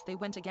their fast they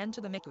went again to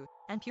the mikveh,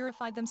 and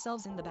purified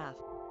themselves in the bath.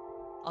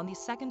 On the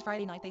second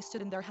Friday night they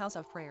stood in their house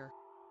of prayer.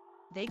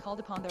 They called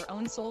upon their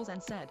own souls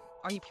and said,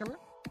 "Are you pure?"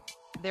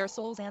 Their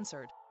souls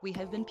answered, "We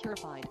have been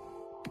purified."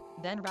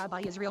 Then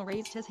Rabbi Israel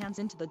raised his hands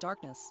into the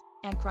darkness,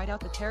 and cried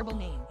out the terrible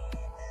name.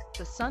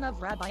 The son of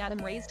Rabbi Adam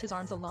raised his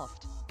arms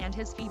aloft, and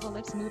his feeble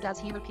lips moved as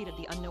he repeated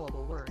the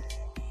unknowable word.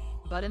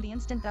 But in the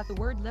instant that the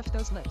word left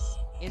those lips,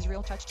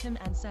 Israel touched him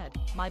and said,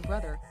 "My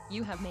brother,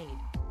 you have made."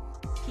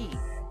 P.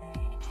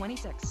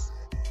 26.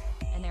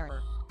 An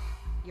error.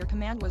 Your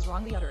command was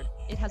wrongly uttered,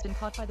 it has been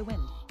caught by the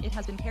wind, it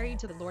has been carried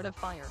to the Lord of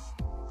fire.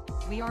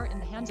 We are in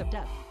the hands of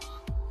death.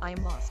 I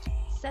am lost,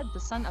 said the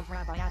son of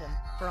Rabbi Adam,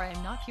 for I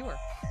am not pure.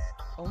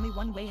 Only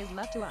one way is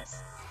left to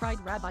us,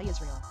 cried Rabbi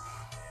Israel.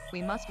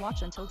 We must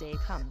watch until day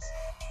comes.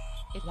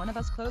 If one of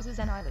us closes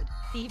an eyelid,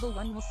 the evil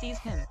one will seize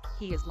him,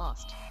 he is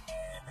lost.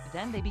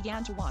 Then they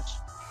began to watch.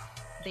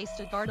 They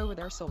stood guard over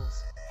their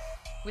souls.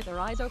 With their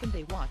eyes open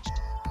they watched.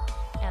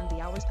 And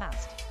the hours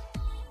passed.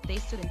 They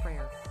stood in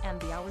prayer,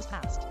 and the hours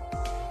passed.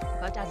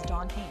 But as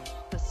dawn came,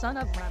 the son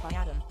of Rabbi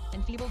Adam,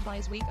 enfeebled by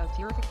his week of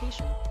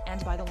purification,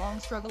 and by the long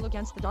struggle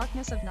against the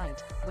darkness of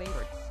night,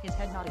 wavered, his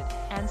head nodded,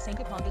 and sank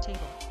upon the table.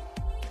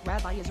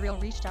 Rabbi Israel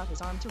reached out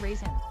his arm to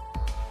raise him.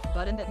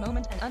 But in that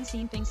moment an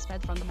unseen thing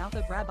sped from the mouth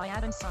of Rabbi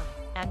Adam's son,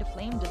 and a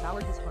flame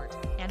devoured his heart,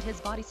 and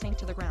his body sank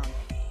to the ground.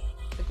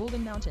 The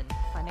Golden Mountain,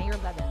 by Meir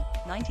Levin,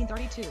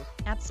 1932,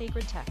 at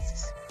Sacred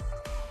Texts.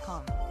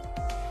 Com.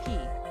 p.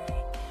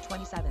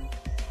 27.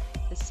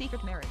 The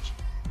Secret Marriage.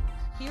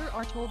 Here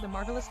are told the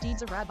marvelous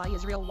deeds of Rabbi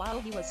Israel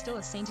while he was still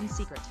a saint in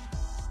secret.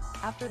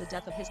 After the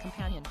death of his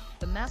companion,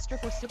 the master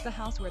forsook the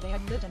house where they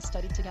had lived and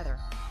studied together.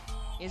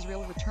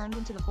 Israel returned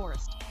into the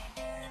forest.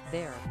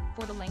 There,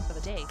 for the length of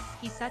a day,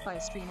 he sat by a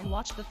stream and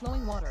watched the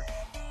flowing water.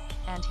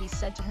 And he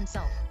said to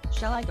himself,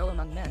 "Shall I go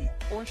among men,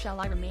 or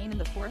shall I remain in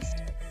the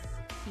forest?"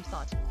 He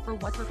thought, "For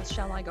what purpose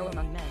shall I go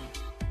among men?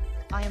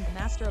 I am the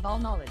master of all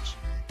knowledge.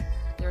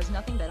 There is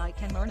nothing that I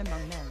can learn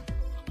among men."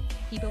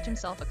 He built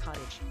himself a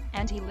cottage,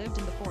 and he lived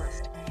in the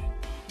forest.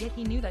 Yet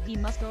he knew that he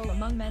must go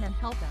among men and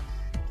help them.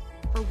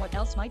 For what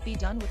else might be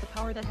done with the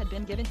power that had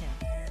been given him?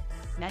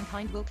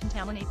 Mankind will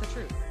contaminate the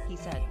truth, he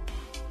said.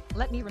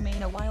 Let me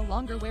remain a while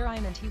longer where I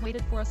am, and he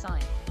waited for a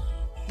sign.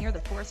 Near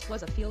the forest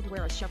was a field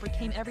where a shepherd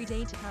came every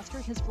day to pasture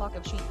his flock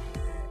of sheep.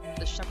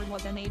 The shepherd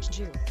was an aged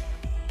Jew.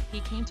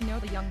 He came to know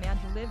the young man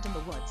who lived in the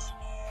woods.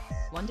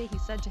 One day he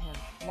said to him,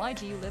 "Why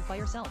do you live by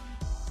yourself?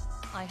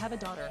 I have a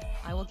daughter,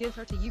 I will give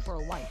her to you for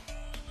a wife."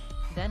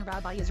 Then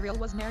Rabbi Israel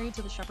was married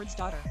to the shepherd's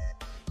daughter.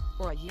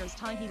 For a year's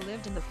time he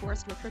lived in the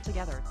forest with her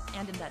together,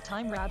 and in that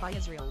time Rabbi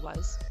Israel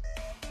was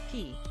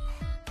p.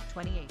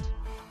 28.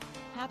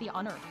 Happy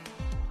on earth.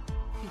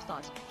 He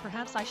thought,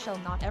 perhaps I shall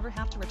not ever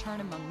have to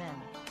return among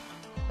men.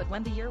 But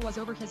when the year was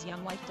over his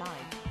young wife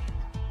died.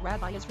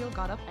 Rabbi Israel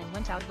got up and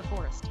went out of the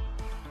forest.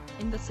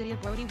 In the city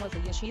of Brody was a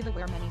yeshiva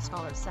where many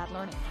scholars sat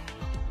learning.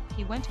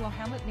 He went to a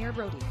hamlet near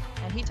Brody,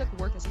 and he took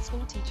work as a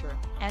school teacher,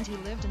 and he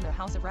lived in the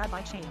house of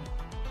Rabbi Chaim.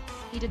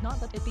 He did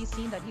not let it be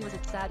seen that he was a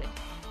tzaddik.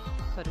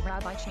 But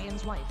Rabbi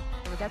Chaim's wife,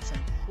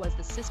 Regetzin, was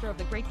the sister of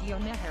the great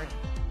Gion Meher,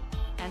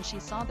 and she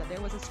saw that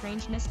there was a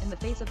strangeness in the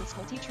face of the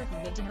school teacher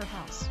who lived in her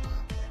house.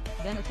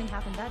 Then a thing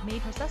happened that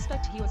made her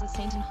suspect he was a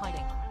saint in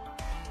hiding.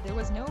 There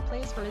was no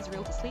place for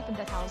Israel to sleep in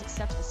that house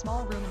except the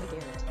small room in the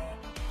garret.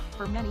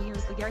 For many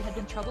years the garret had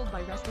been troubled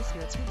by restless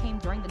spirits who came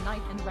during the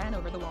night and ran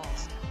over the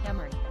walls,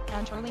 hammering,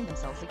 and hurling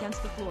themselves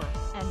against the floor,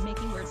 and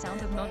making weird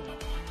sounds of moaning.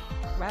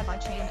 Rabbi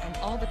Chaim and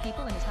all the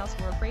people in his house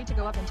were afraid to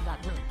go up into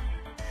that room.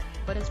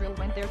 But Israel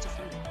went there to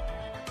sleep.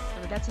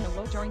 Regetzin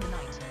awoke during the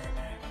night.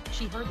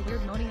 She heard the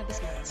weird moaning of the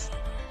spirits.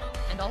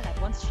 And all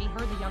at once she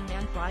heard the young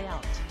man cry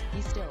out,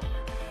 "Be still."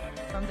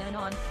 From then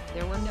on,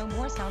 there were no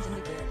more sounds in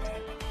the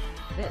garret.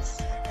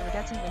 This,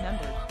 Regetzin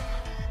remembered.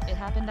 It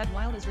happened that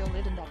while Israel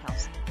lived in that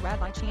house,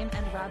 Rabbi Chaim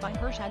and Rabbi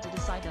Hirsch had to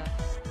decide the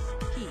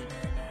p.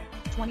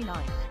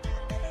 29.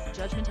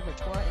 Judgment of the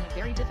Torah in a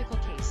very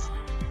difficult case.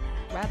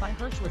 Rabbi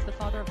Hirsch was the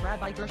father of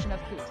Rabbi Gershon of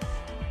Kut.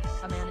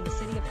 A man in the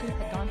city of Kut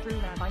had gone through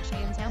Rabbi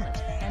Chaim's hamlet,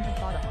 and he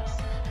thought of us.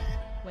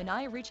 "When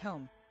I reach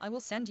home, I will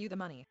send you the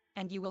money,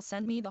 and you will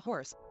send me the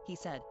horse," he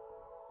said.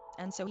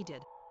 And so he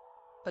did.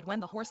 But when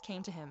the horse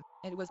came to him,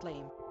 it was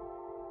lame.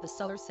 The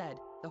seller said,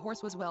 the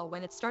horse was well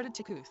when it started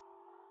to Kuth.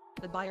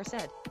 The buyer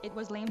said, it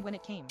was lame when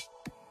it came.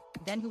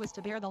 Then who was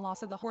to bear the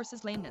loss of the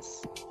horse's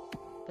lameness?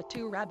 The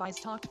two rabbis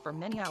talked for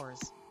many hours,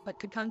 but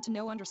could come to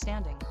no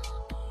understanding.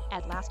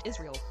 At last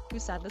Israel, who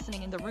sat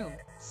listening in the room,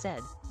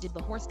 said, "Did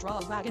the horse draw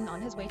a wagon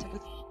on his way to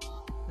Kuth?"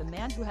 The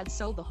man who had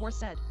sold the horse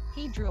said,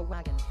 "He drew a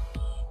wagon."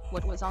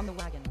 What was on the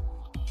wagon?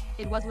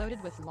 It was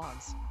loaded with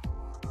logs.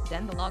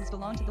 Then the logs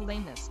belonged to the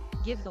lameness,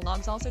 give the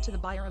logs also to the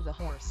buyer of the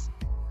horse.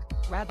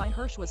 Rabbi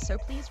Hirsch was so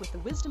pleased with the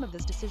wisdom of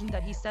this decision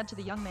that he said to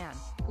the young man,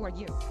 "Who are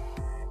you?"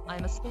 "I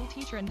am a school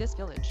teacher in this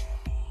village."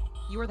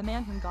 "You are the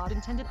man whom God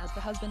intended as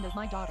the husband of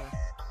my daughter.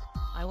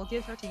 I will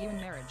give her to you in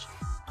marriage."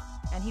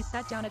 And he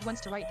sat down at once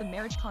to write the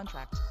marriage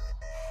contract.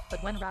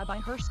 But when Rabbi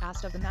Hirsch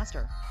asked of the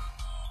master,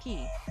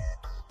 p.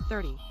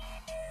 30.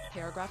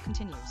 Paragraph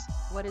continues,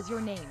 "What is your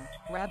name,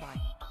 Rabbi?"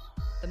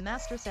 The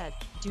master said,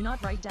 "Do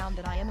not write down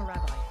that I am a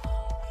rabbi.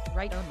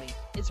 Write only,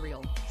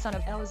 Israel, son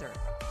of Elazar."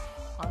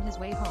 On his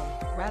way home,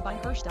 Rabbi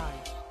Hirsch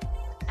died.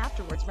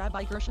 Afterwards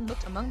Rabbi Gershon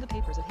looked among the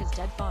papers of his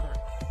dead father.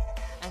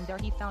 And there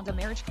he found a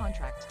marriage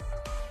contract.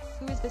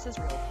 "Who is this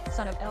Israel,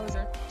 son of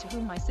Elazar, to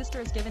whom my sister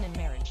is given in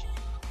marriage?"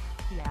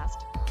 he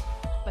asked.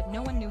 But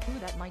no one knew who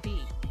that might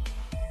be.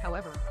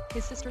 However,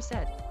 his sister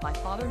said, "My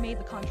father made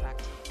the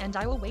contract, and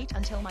I will wait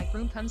until my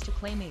groom comes to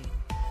claim me."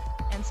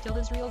 And still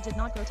Israel did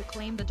not go to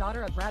claim the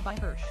daughter of Rabbi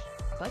Hirsch.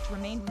 but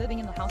remained living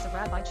in the house of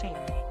Rabbi Chaim.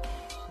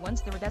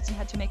 Once the Rebbetzin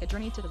had to make a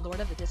journey to the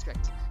lord of the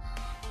district.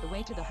 The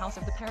way to the house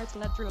of the parrots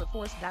led through a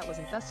forest that was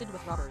infested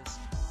with robbers.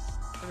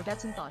 The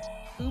Rebbetzin thought,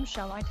 whom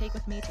shall I take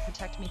with me to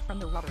protect me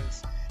from the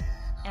robbers?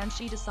 And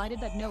she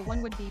decided that no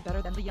one would be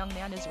better than the young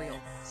man Israel,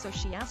 so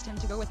she asked him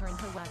to go with her in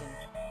her wagon.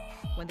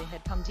 When they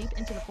had come deep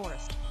into the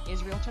forest,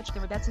 Israel touched the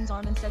Rebetzin's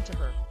arm and said to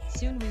her,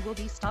 soon we will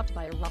be stopped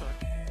by a robber.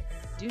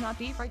 Do not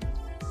be frightened.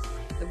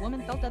 The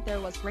woman felt that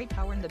there was great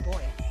power in the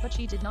boy, but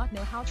she did not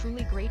know how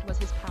truly great was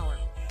his power.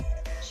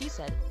 She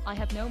said, I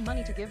have no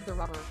money to give the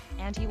robber,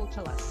 and he will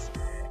kill us.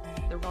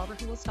 The robber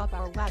who will stop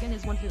our wagon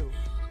is one who,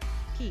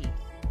 p.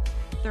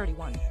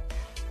 31,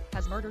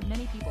 has murdered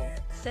many people,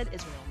 said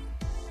Israel.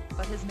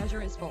 But his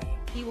measure is full,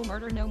 he will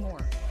murder no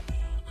more.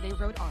 They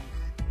rode on.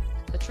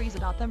 The trees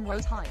about them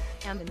rose high,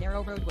 and the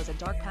narrow road was a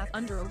dark path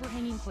under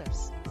overhanging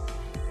cliffs.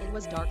 It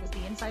was dark as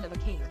the inside of a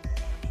cave.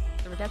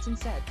 The Rebbetzin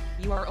said,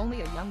 you are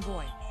only a young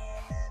boy.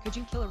 Could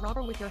you kill a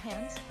robber with your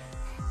hands?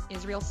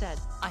 Israel said,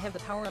 I have the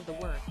power of the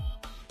word.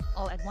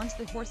 All at once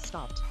the horse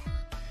stopped.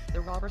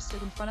 The robber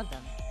stood in front of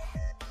them.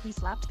 He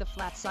slapped the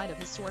flat side of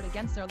his sword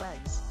against their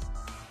legs.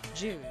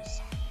 Jews!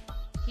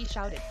 He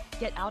shouted,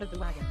 get out of the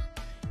wagon.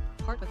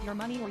 Part with your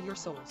money or your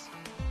souls.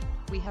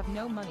 We have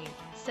no money,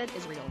 said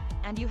Israel,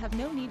 and you have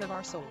no need of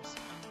our souls.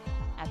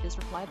 At this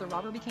reply the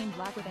robber became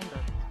black with anger.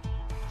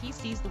 He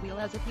seized the wheel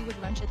as if he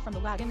would wrench it from the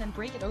wagon and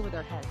break it over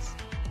their heads.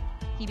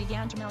 He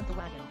began to mount the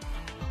wagon.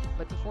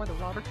 But before the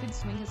robber could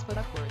swing his foot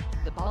upward,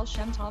 the Baal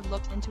Shem Tov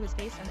looked into his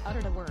face and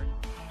uttered a word.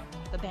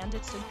 The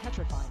bandit stood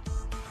petrified.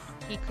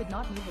 He could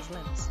not move his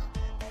limbs.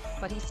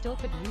 But he still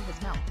could move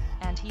his mouth,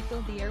 and he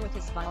filled the air with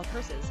his vile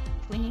curses,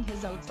 flinging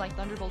his oaths like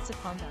thunderbolts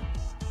upon them.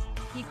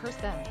 He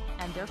cursed them,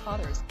 and their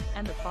fathers,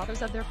 and the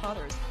fathers of their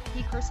fathers.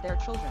 He cursed their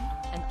children,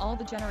 and all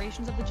the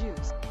generations of the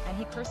Jews, and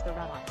he cursed the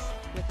rabbis,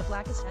 with the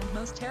blackest and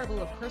most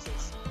terrible of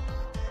curses.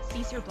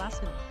 Cease your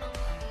blasphemy,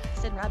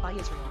 said Rabbi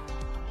Israel.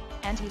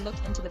 And he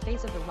looked into the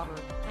face of the robber,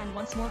 and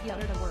once more he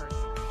uttered a word.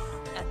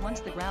 At once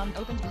the ground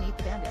opened beneath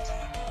the bandit.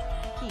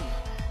 P.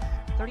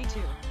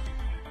 32.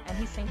 And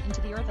he sank into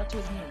the earth up to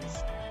his knees.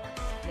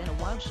 Then a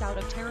wild shout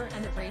of terror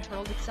and of rage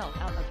hurled itself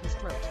out of his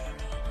throat.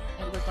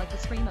 It was like the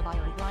scream of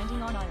iron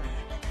grinding on iron.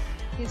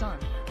 His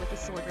arm, with the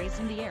sword raised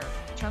in the air,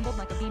 trembled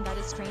like a beam that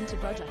is strained to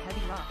budge a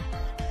heavy rock.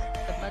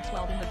 The blood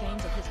swelled in the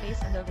veins of his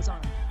face and of his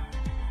arm.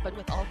 But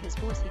with all his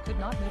force he could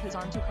not move his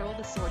arm to hurl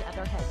the sword at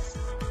their heads.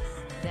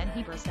 Then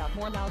he burst out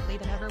more loudly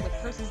than ever with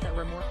curses that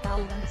were more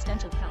foul than the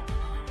stench of hell.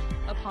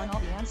 Upon all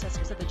the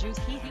ancestors of the Jews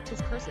he heaped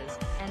his curses,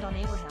 and on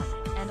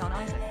Abraham, and on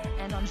Isaac,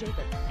 and on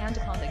Jacob, and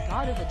upon the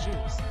God of the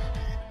Jews.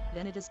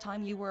 Then it is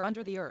time you were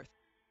under the earth,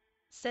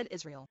 said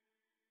Israel.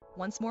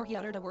 Once more he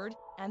uttered a word,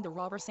 and the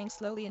robber sank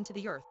slowly into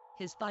the earth.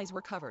 His thighs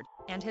were covered,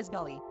 and his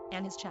belly,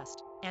 and his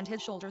chest, and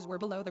his shoulders were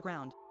below the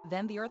ground.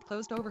 Then the earth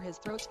closed over his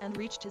throat and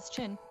reached his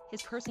chin.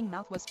 His cursing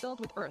mouth was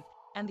filled with earth,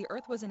 and the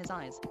earth was in his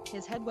eyes.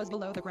 His head was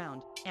below the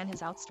ground, and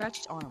his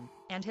outstretched arm,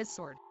 and his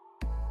sword.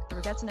 The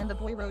Rebbetzin and the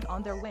boy rode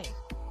on their way.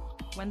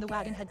 When the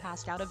wagon had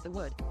passed out of the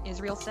wood,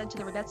 Israel said to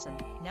the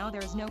Rebbetzin, now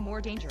there is no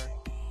more danger.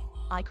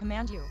 I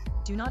command you,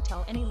 do not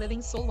tell any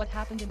living soul what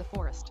happened in the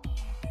forest.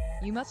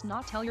 You must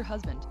not tell your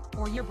husband,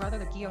 or your brother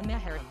the Gion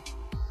Meharim.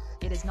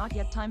 It is not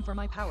yet time for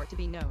my power to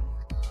be known.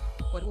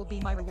 What will be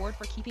my reward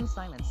for keeping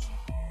silence?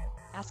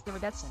 Ask the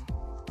Rebbetzin.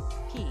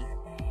 P.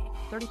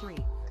 33.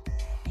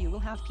 You will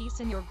have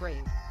peace in your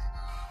grave.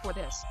 For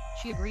this,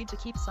 she agreed to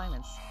keep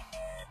silence.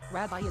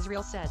 Rabbi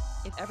Israel said,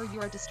 if ever you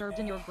are disturbed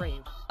in your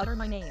grave, utter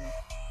my name.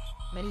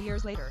 Many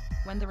years later,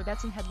 when the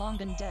Rebbetzin had long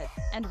been dead,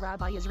 and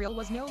Rabbi Israel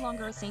was no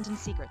longer a saint in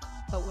secret,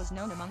 but was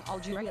known among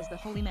all Jewry as the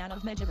holy man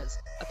of Medjugorje,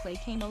 a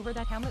plague came over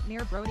that hamlet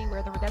near Brody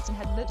where the Rebbetzin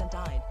had lived and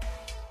died.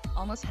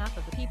 Almost half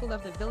of the people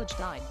of the village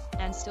died,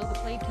 and still the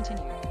plague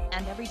continued,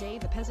 and every day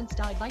the peasants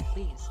died like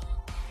fleas.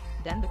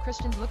 Then the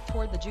Christians looked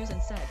toward the Jews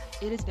and said,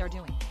 it is their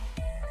doing.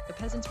 The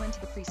peasants went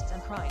to the priests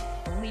and cried,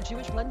 only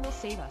Jewish blood will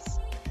save us.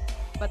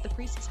 But the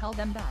priests held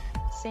them back,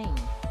 saying,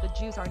 the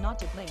Jews are not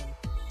to blame.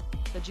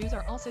 The Jews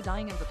are also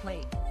dying of the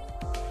plague.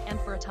 And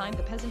for a time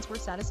the peasants were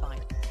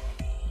satisfied.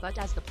 But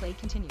as the plague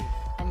continued,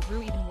 and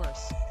grew even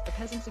worse, the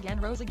peasants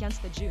again rose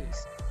against the Jews.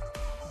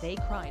 They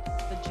cried,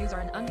 the Jews are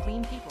an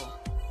unclean people.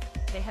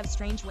 They have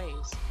strange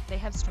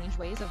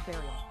ways of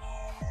burial.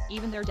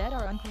 Even their dead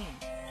are unclean.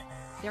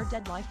 Their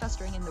dead lie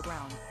festering in the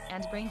ground,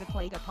 and bring the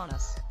plague upon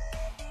us.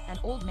 An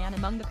old man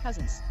among the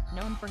peasants,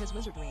 known for his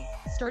wizardry,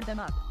 stirred them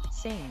up,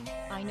 saying,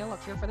 I know a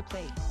cure for the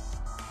plague.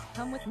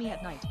 Come with me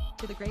at night,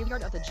 to the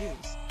graveyard of the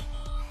Jews.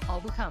 All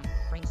who come,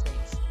 bring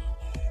spades.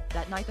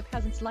 That night the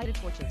peasants lighted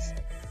torches.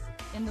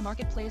 In the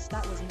marketplace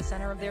that was in the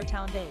center of their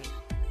town they,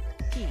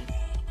 p.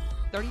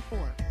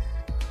 34,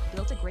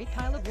 built a great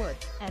pile of wood,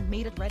 and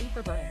made it ready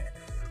for burning.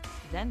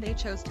 Then they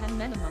chose 10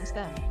 men amongst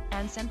them,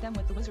 and sent them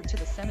with the wizard to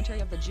the cemetery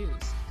of the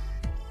Jews.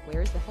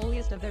 Where is the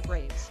holiest of their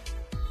graves?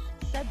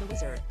 Said the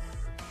wizard.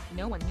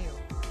 No one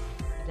knew.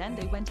 Then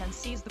they went and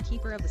seized the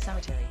keeper of the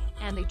cemetery,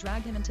 and they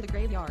dragged him into the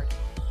graveyard.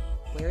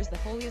 Where is the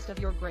holiest of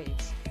your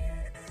graves?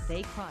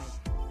 They cried.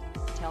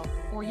 Tell,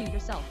 or you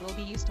yourself will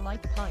be used to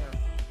light the pyre.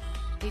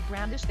 They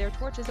brandished their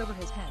torches over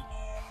his head.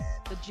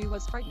 The Jew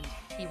was frightened.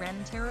 He ran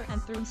in terror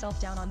and threw himself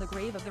down on the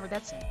grave of the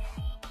Rebbetzin.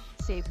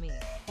 "Save me,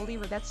 holy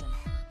Rebbetzin!"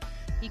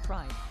 he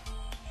cried.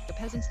 The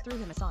peasants threw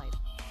him aside,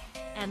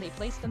 and they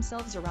placed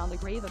themselves around the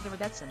grave of the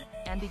Rebbetzin,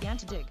 and began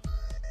to dig.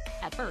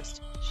 At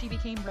first, she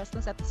became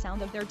restless at the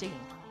sound of their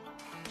digging.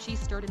 She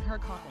stirred in her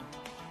coffin.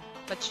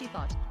 But she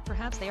thought,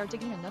 perhaps they are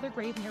digging another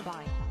grave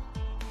nearby.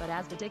 But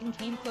as the digging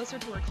came closer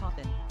to her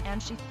coffin,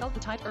 and she felt the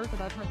tight earth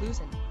above her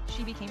loosen,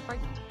 she became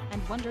frightened,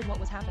 and wondered what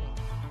was happening.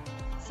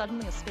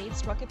 Suddenly a spade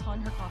struck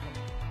upon her coffin.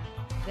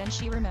 Then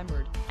she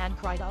remembered, and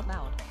cried out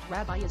loud,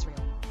 "Rabbi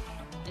Israel!"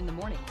 In the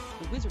morning,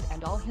 the wizard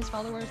and all his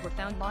followers were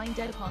found lying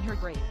dead upon her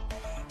grave.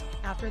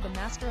 After the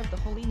master of the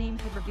holy name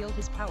had revealed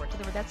his power to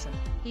the Rebbetzin,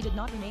 he did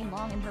not remain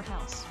long in her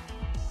house.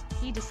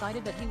 He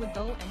decided that he would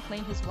go and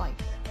claim his wife.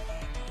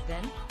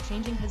 Then,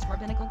 changing his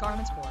rabbinical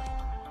garments for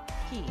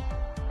p.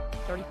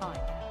 35.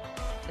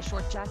 The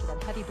short jacket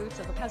and heavy boots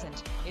of a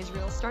peasant,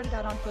 Israel started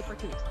out on foot for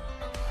Kut.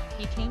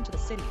 He came to the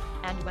city,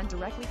 and went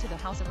directly to the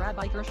house of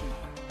Rabbi Gershon.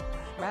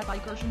 Rabbi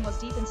Gershon was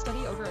deep in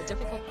study over a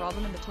difficult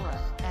problem in the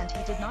Torah, and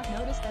he did not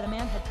notice that a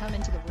man had come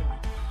into the room.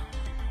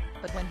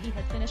 But when he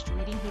had finished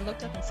reading, he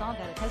looked up and saw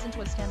that a peasant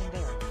was standing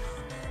there.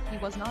 He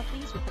was not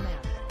pleased with the man.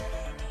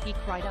 He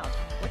cried out,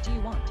 "What do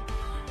you want?"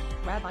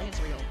 Rabbi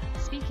Israel,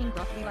 speaking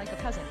gruffly like a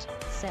peasant,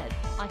 said,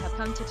 "I have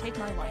come to take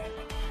my wife."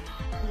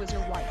 "Who is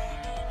your wife?"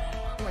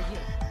 "Who are you?"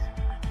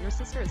 "Your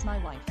sister is my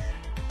wife."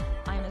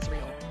 "I am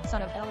Israel,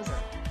 son of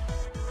Elazar."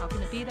 "How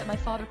can it be that my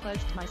father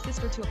pledged my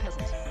sister to a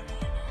peasant?"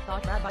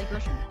 thought Rabbi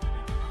Gershon.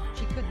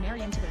 She could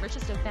marry into the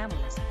richest of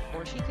families,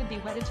 or she could be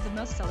wedded to the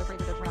most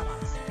celebrated of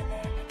rabbis.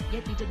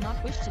 Yet he did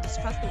not wish to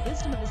distrust the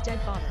wisdom of his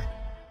dead father.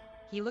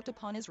 He looked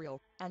upon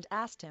Israel, and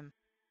asked him,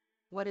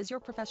 "What is your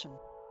profession?"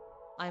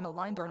 "I am a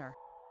lime burner.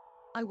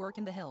 I work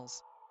in the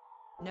hills."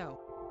 "No,"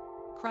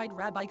 cried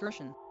Rabbi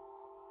Gershon.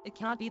 "It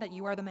cannot be that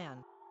you are the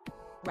man."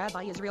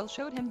 Rabbi Israel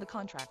showed him the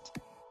contract.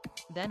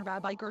 Then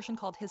Rabbi Gershon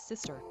called his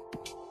sister.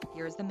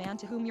 "Here is the man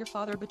to whom your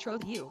father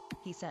betrothed you,"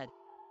 he said.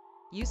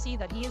 "You see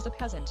that he is a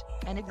peasant,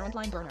 an ignorant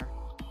lime burner.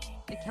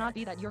 It cannot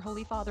be that your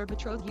holy father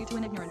betrothed you to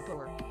an ignorant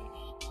boor.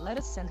 Let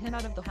us send him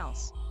out of the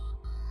house."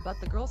 But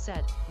the girl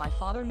said, "My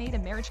father made a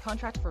marriage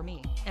contract for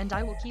me, and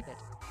I will keep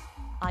it."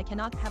 "I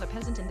cannot have a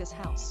peasant in this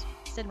house,"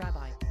 said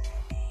Rabbi.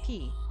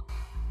 p.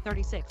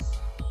 36.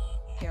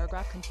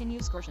 Paragraph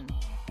continues. Gershon: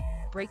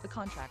 "Break the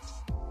contract.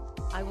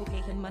 I will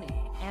pay him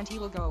money, and he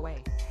will go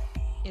away."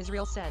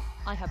 Israel said,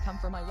 "I have come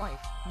for my wife,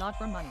 not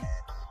for money."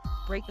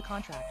 "Break the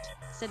contract,"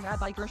 said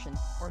Rabbi Gershon,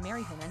 "or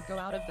marry him and go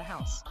out of the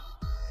house."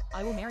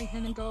 "I will marry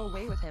him and go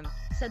away with him,"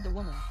 said the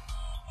woman.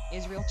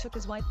 Israel took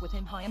his wife with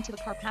him high into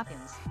the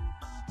Carpathians.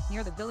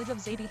 Near the village of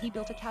Zabi he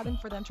built a cabin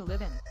for them to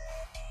live in.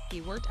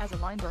 He worked as a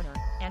lime burner,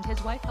 and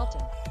his wife helped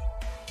him.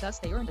 Thus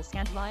they earned a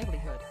scant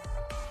livelihood.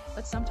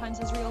 But sometimes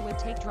Israel would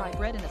take dry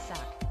bread in a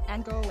sack,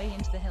 and go away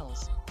into the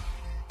hills.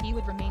 He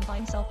would remain by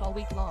himself all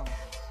week long.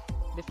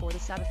 Before the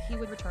Sabbath he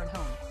would return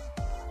home.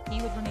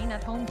 He would remain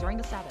at home during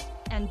the Sabbath,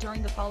 and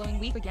during the following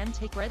week again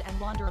take bread and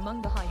wander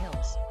among the high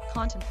hills,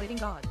 contemplating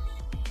God.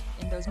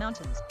 In those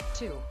mountains,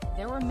 too,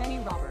 there were many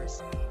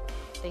robbers.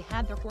 They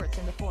had their forts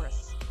in the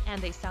forests, and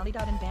they sallied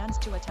out in bands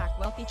to attack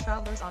wealthy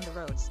travelers on the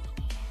roads.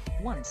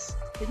 Once,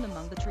 hidden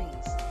among the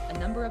trees, a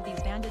number of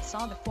these bandits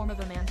saw the form of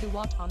a man who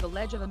walked on the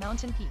ledge of a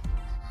mountain peak.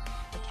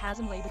 A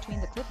chasm lay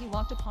between the cliff he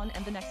walked upon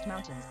and the next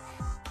mountains.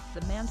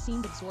 The man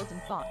seemed absorbed in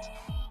thought.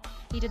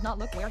 He did not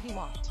look where he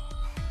walked.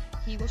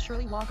 "He will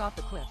surely walk off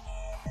the cliff.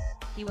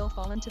 He will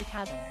fall into the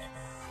chasm."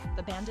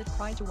 The bandits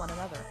cried to one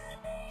another.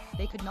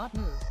 They could not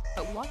move,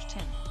 but watched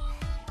him.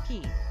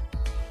 p.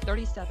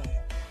 37.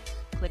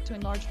 Click to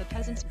enlarge the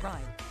peasant's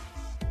bride.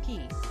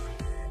 p.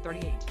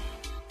 38.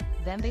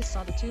 Then they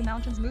saw the two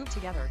mountains move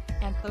together,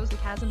 and close the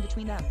chasm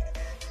between them.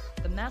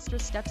 The master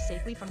stepped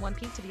safely from one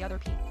peak to the other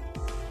peak.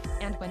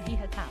 And when he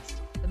had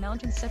passed, the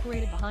mountains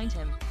separated behind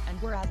him,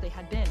 and were as they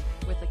had been,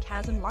 with the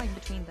chasm lying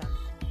between them.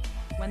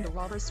 When the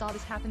robbers saw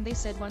this happen they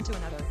said one to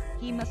another,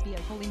 "He must be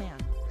a holy man."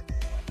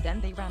 Then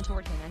they ran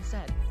toward him and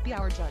said, "Be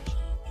our judge."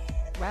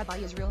 Rabbi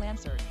Israel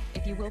answered,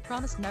 "If you will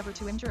promise never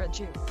to injure a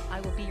Jew,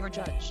 I will be your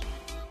judge."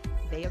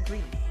 They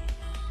agreed.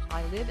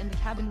 "I live in the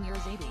cabin near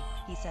Zabi,"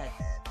 he said.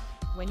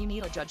 "When you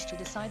need a judge to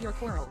decide your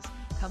quarrels,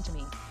 come to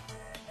me."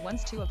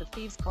 Once two of the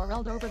thieves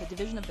quarreled over the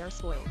division of their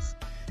spoils.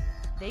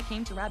 They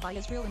came to Rabbi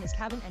Israel in his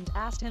cabin and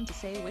asked him to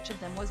say which of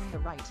them was in the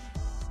right.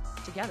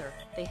 Together,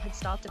 they had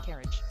stopped a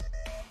carriage.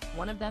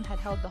 One of them had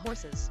held the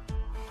horses.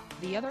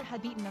 The other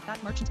had beaten a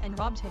fat merchant and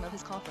robbed him of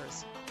his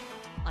coffers.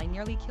 "I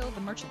nearly killed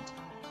the merchant,"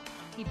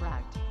 he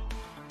bragged.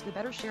 "The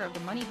better share of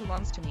the money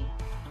belongs to me."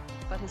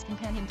 But his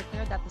companion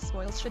declared that the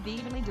spoils should be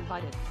evenly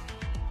divided.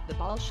 The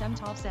Baal Shem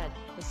Tov said,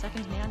 "The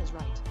second man is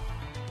right.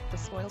 The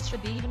spoils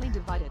should be evenly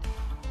divided."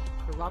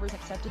 The robbers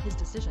accepted his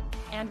decision,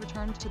 and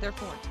returned to their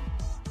fort.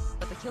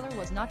 But the killer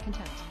was not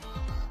content.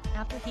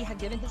 After he had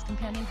given his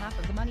companion half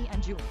of the money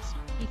and jewels,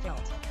 he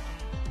felt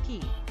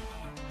p.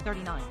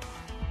 39.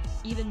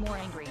 Even more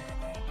angry.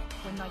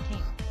 When night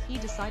came, he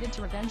decided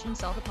to revenge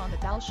himself upon the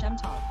Baal Shem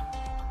Tov.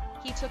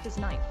 He took his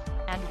knife,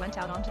 and went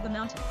out onto the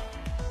mountain.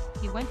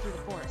 He went through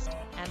the forest,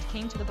 and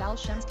came to the Baal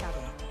Shem's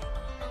cabin.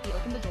 He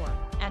opened the door,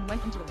 and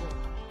went into the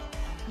room.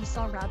 He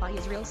saw Rabbi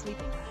Israel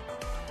sleeping.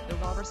 The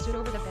robber stood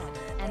over the bed,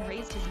 and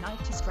raised his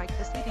knife to strike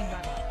the sleeping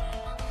rabbi.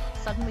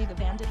 Suddenly the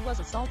bandit was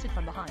assaulted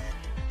from behind.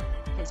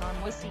 His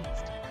arm was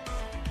seized.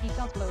 He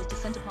felt blows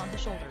descend upon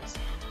his shoulders.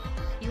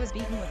 He was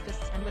beaten with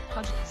fists and with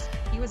cudgels.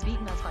 He was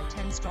beaten as by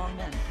 10 strong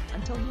men,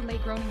 until he lay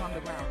groaning on the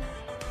ground.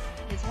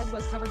 His head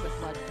was covered with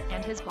blood,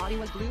 and his body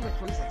was blue with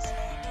bruises.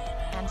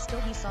 And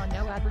still he saw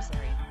no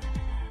adversary.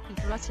 He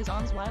thrust his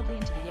arms wildly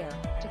into the air,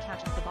 to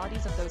catch up the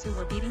bodies of those who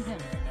were beating him.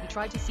 He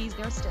tried to seize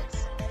their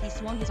sticks. He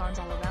swung his arms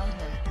all around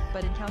him,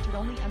 but encountered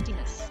only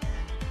emptiness.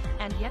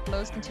 And yet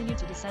blows continued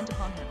to descend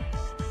upon him.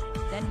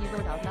 Then he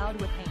roared out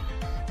loud with pain.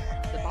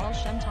 The Baal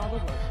Shem Tov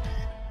awoke.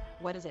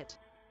 "What is it?"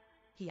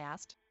 he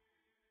asked.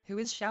 "Who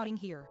is shouting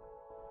here?"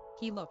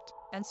 He looked,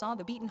 and saw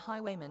the beaten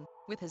highwayman,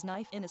 with his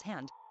knife in his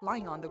hand,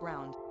 lying on the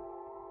ground.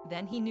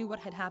 Then he knew what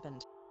had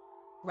happened.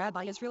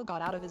 Rabbi Israel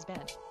got out of his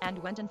bed, and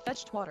went and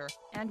fetched water,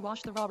 and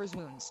washed the robber's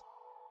wounds.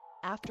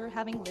 After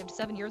having lived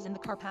 7 years in the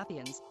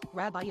Carpathians,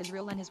 Rabbi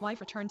Israel and his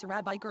wife returned to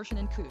Rabbi Gershon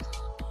in Kuth.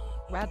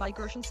 Rabbi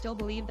Gershon still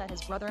believed that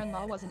his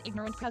brother-in-law was an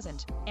ignorant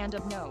peasant, and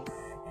of no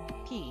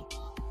p.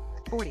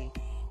 40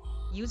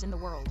 use in the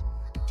world.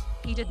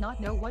 He did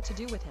not know what to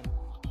do with him.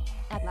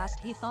 At last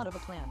he thought of a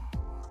plan.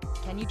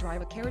 "Can you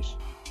drive a carriage?"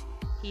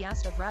 he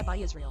asked of Rabbi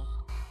Israel.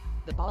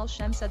 The Baal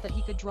Shem said that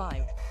he could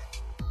drive.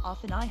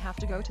 "Often I have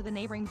to go to the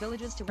neighboring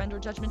villages to render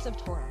judgments of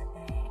Torah.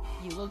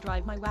 You will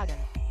drive my wagon."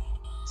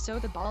 So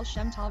the Baal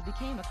Shem Tov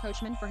became a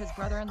coachman for his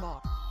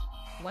brother-in-law.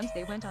 Once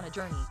they went on a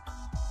journey.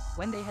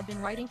 When they had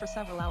been riding for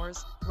several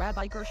hours,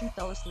 Rabbi Gershon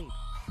fell asleep.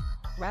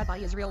 Rabbi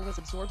Israel was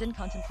absorbed in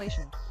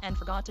contemplation, and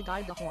forgot to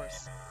guide the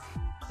horse.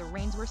 The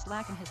reins were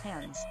slack in his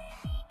hands.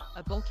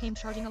 A bull came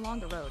charging along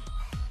the road.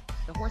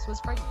 The horse was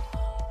frightened.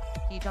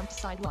 He jumped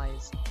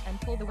sidewise, and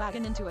pulled the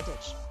wagon into a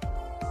ditch.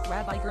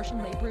 Rabbi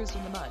Gershon lay bruised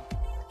in the mud.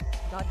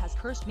 "God has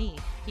cursed me,"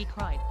 he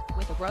cried,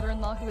 "with a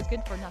brother-in-law who is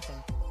good for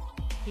nothing.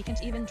 He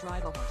can't even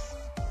drive a horse."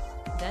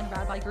 Then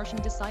Rabbi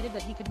Gershon decided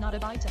that he could not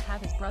abide to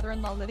have his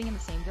brother-in-law living in the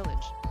same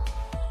village.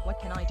 "What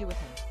can I do with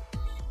him?"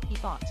 he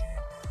thought.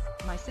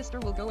 "My sister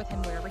will go with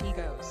him wherever he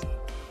goes.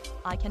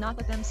 I cannot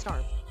let them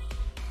starve."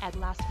 At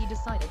last he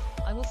decided,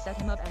 "I will set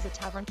him up as a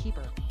tavern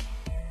keeper."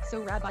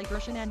 So Rabbi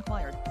Gershon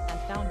inquired, and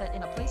found that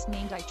in a place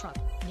named Itrup,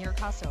 near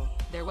Kaso,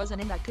 there was an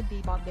inn that could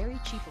be bought very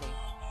cheaply.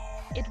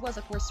 It was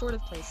a poor sort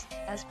of place,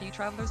 as few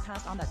travelers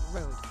passed on that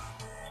road.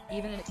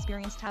 Even an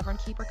experienced tavern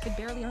keeper could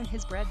barely earn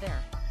his bread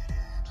there.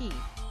 p.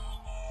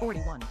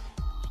 41.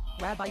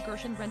 Rabbi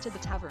Gershon rented the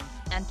tavern,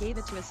 and gave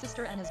it to his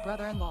sister and his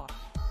brother-in-law.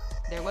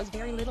 There was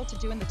very little to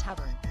do in the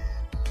tavern.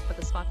 But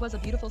the spot was a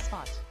beautiful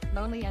spot,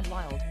 lonely and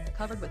wild,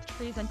 covered with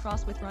trees and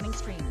crossed with running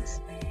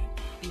streams.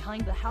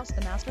 Behind the house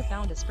the master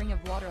found a spring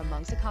of water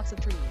amongst a copse of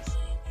trees.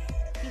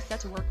 He set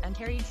to work and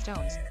carried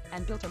stones,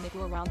 and built a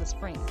mikveh around the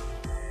spring.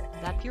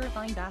 That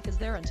purifying bath is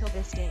there until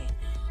this day.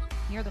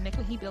 Near the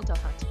mikveh he built a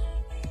hut.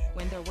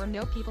 When there were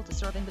no people to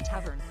serve in the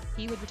tavern,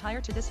 he would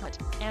retire to this hut,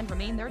 and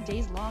remain there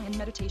days long in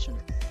meditation.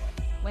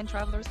 When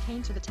travelers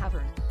came to the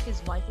tavern,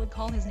 his wife would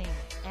call his name,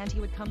 and he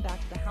would come back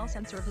to the house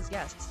and serve his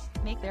guests,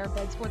 make their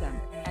beds for them,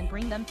 and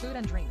bring them food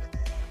and drink.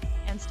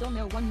 And still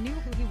no one knew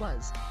who he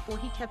was, for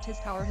he kept his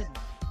power hidden.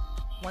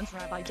 Once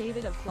Rabbi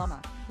David of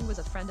Klama, who was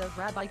a friend of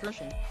Rabbi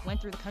Gershon, went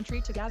through the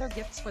country to gather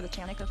gifts for the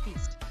Chanukah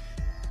feast.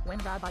 When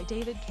Rabbi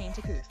David came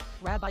to Kuth,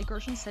 Rabbi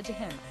Gershon said to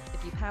him,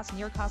 "If you pass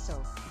near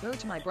Kaso, go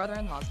to my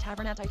brother-in-law's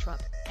tavern at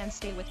Itrup, and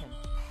stay with him.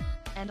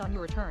 And on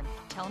your return,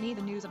 tell me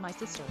the news of my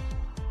sister."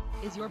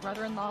 "Is your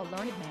brother-in-law a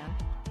learned man?"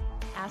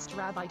 asked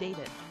Rabbi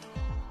David.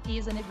 "He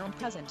is an ignorant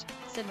peasant,"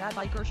 said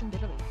Rabbi Gershon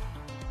bitterly.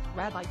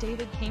 Rabbi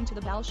David came to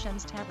the Baal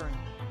Shem's tavern.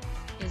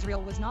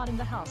 Israel was not in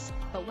the house,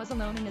 but was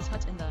alone in his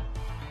hut in the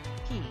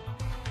p.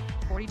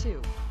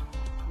 42.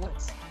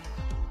 woods.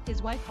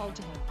 His wife called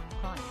to him,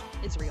 crying,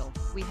 "Israel,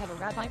 we have a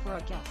rabbi for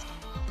a guest."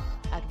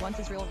 At once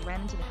Israel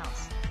ran into the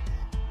house.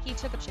 He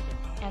took a chicken,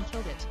 and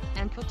killed it,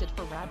 and cooked it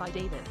for Rabbi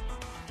David.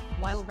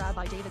 While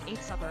Rabbi David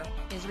ate supper,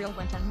 Israel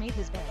went and made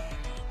his bed.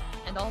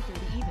 And all through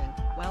the evening,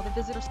 while the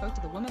visitor spoke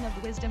to the woman of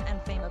the wisdom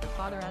and fame of her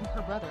father and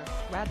her brother,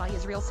 Rabbi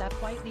Israel sat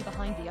quietly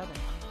behind the oven.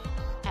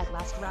 At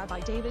last Rabbi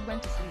David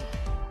went to sleep.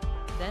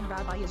 Then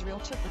Rabbi Israel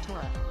took the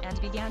Torah, and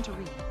began to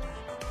read.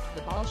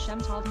 The Baal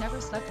Shem Tov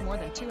never slept more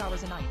than 2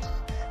 hours a night.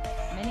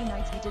 Many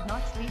nights he did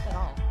not sleep at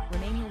all,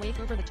 remaining awake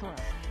over the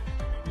Torah.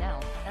 Now,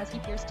 as he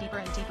pierced deeper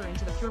and deeper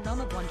into the pure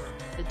realm of wonder,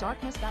 the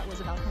darkness that was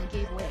about him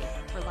gave way,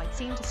 for light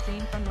seemed to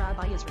stream from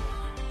Rabbi Israel.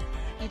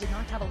 He did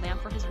not have a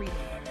lamp for his reading,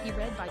 he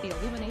read by the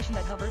illumination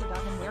that hovered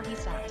about him where he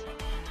sat.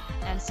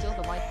 And still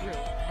the light grew,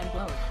 and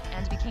glowed,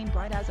 and became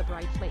bright as a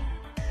bright flame.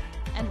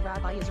 And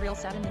Rabbi Israel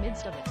sat in the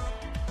midst of it.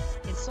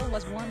 His soul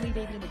was warmly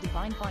bathed in the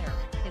divine fire,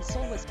 his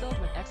soul was filled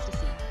with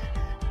ecstasy.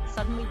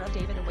 Suddenly Rabbi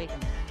David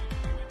awakened.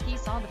 He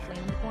saw the flame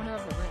in the corner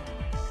of the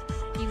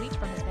room. He leaped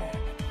from his bed.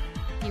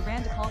 He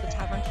ran to call the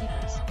tavern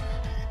keepers.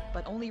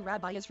 But only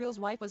Rabbi Israel's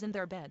wife was in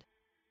their bed.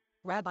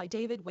 Rabbi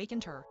David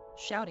wakened her,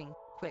 shouting,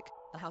 "Quick,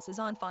 the house is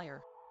on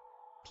fire."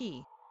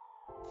 p.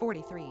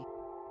 43.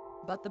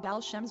 But the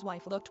Baal Shem's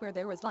wife looked where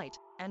there was light,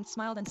 and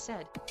smiled and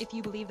said, "If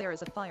you believe there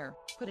is a fire,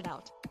 put it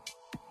out."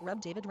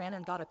 Reb David ran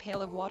and got a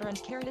pail of water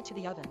and carried it to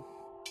the oven.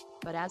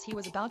 But as he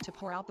was about to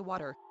pour out the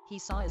water, he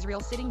saw Israel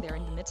sitting there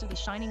in the midst of the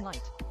shining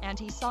light, and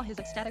he saw his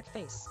ecstatic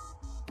face.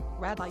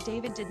 Rabbi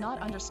David did not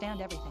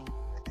understand everything,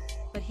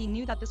 but he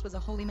knew that this was a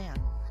holy man.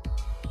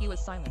 He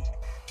was silent.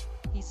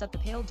 He set the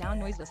pail down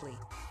noiselessly.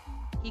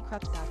 He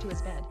crept back to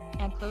his bed,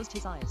 and closed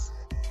his eyes.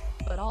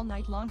 But all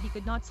night long he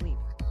could not sleep.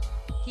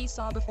 He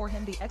saw before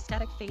him the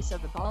ecstatic face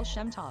of the Baal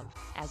Shem Tov,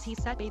 as he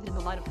sat bathed in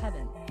the light of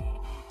heaven.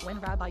 When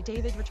Rabbi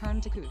David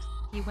returned to Kuth,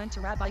 he went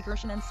to Rabbi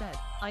Gershon and said,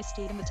 "I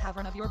stayed in the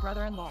tavern of your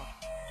brother-in-law."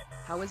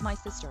 "How is my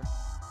sister?"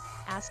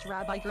 asked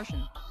Rabbi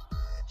Gershon.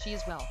 "She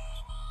is well."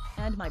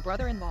 "And my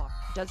brother-in-law,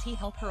 does he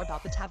help her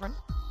about the tavern?"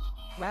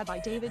 Rabbi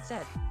David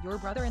said, "Your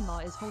brother-in-law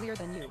is holier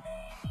than you."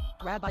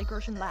 Rabbi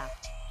Gershon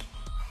laughed.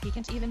 "He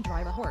can't even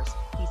drive a horse,"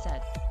 he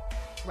said.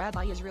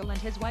 Rabbi Israel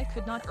and his wife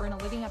could not earn a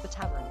living at the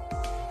tavern.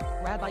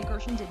 Rabbi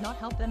Gershon did not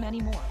help them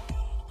anymore.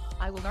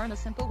 "I will learn a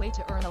simple way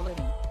to earn a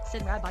living,"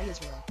 said Rabbi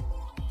Israel.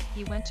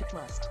 He went to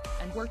Trust,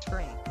 and worked for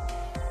a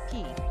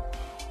p.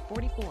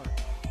 44.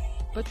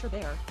 butcher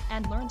there,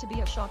 and learned to be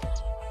a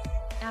shochet.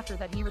 After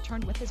that he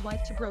returned with his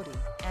wife to Brody,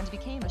 and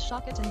became a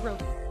shochet in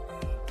Brody.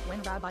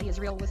 When Rabbi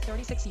Israel was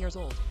 36 years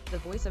old, the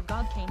voice of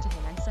God came to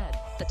him and said,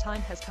 "The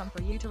time has come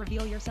for you to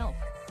reveal yourself."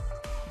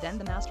 Then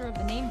the master of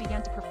the name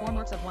began to perform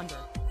works of wonder.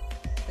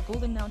 The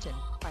Golden Mountain,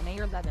 by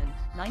Meir Levin,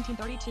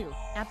 1932,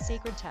 at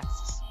Sacred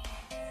Texts.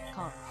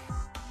 Com.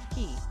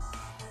 p.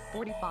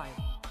 45.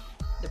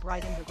 The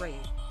Bride in the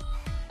Grave.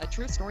 A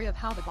true story of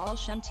how the Baal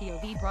Shem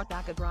Tov brought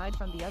back a bride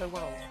from the other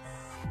world.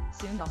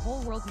 Soon the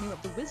whole world knew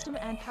of the wisdom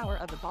and power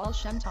of the Baal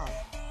Shem Tov.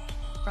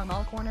 From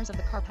all corners of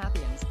the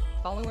Carpathians,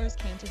 followers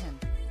came to him.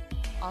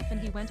 Often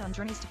he went on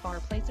journeys to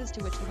far places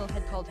to which the will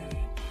had called him.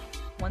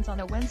 Once on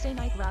a Wednesday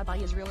night Rabbi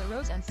Israel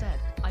arose and said,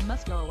 "I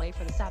must go away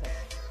for the Sabbath."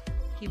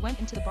 He went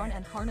into the barn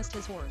and harnessed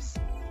his horse.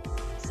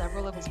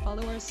 Several of his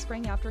followers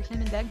sprang after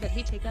him and begged that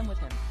he take them with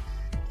him.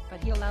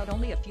 But he allowed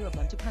only a few of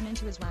them to come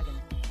into his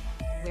wagon.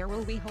 "Where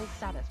will we hold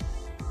Sabbath?"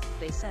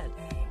 they said.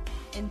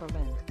 "In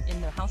Berlin,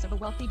 in the house of a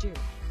wealthy Jew."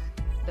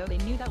 Though they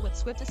knew that with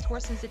swiftest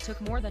horses it took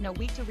more than a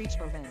week to reach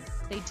Berlin,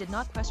 they did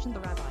not question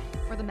the rabbi,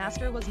 for the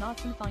master was not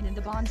confined in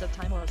the bonds of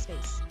time or of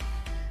space.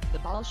 The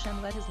Baal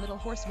Shem let his little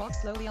horse walk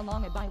slowly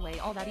along a byway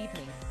all that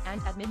evening,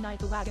 and at midnight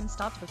the wagon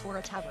stopped before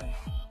a tavern.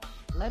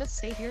 "Let us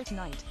stay here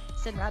tonight,"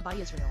 said Rabbi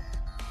Israel.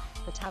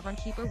 The tavern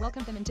keeper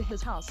welcomed them into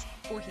his house,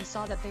 for he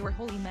saw that they were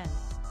holy men.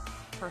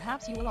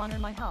 "Perhaps you will honor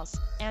my house,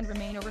 and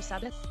remain over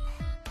Sabbath?"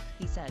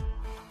 he said.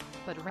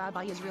 But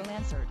Rabbi Israel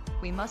answered,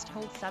 "We must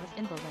hold Sabbath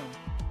in Berlin."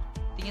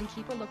 The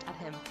innkeeper looked at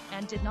him,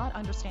 and did not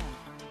understand.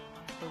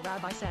 The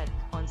rabbi said,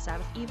 "On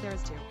Sabbath Eve there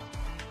is to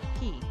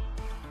p.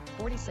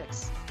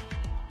 46.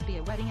 be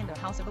a wedding in the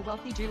house of a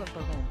wealthy Jew of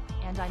Berlin,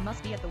 and I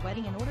must be at the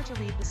wedding in order to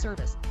read the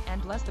service,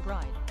 and bless the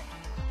bride."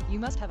 "You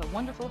must have a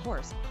wonderful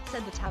horse,"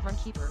 said the tavern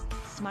keeper,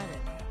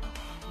 smiling.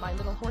 "My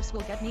little horse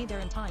will get me there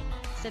in time,"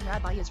 said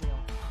Rabbi Israel.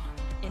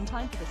 "In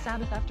time for the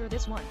Sabbath after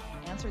this one,"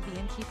 answered the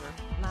innkeeper,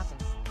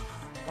 laughing.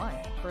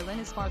 "Why, Berlin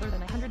is farther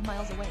than 100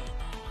 miles away.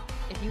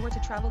 If you were to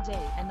travel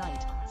day and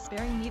night,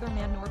 sparing neither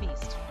man nor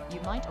beast, you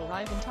might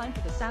arrive in time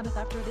for the Sabbath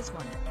after this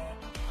one."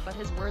 But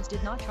his words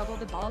did not trouble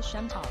the Baal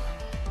Shem Tov.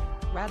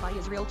 Rabbi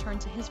Israel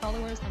turned to his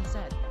followers and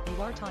said,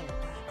 "You are tired.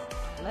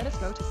 Let us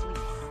go to sleep."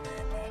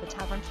 The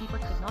tavern keeper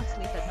could not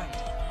sleep at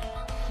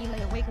night. He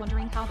lay awake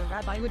wondering how the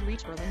rabbi would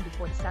reach Berlin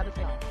before the Sabbath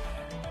fell.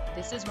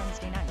 "This is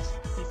Wednesday night,"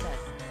 he said.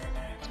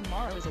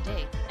 "Tomorrow is a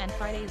day, and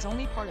Friday is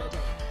only part of a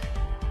day.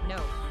 No,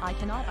 I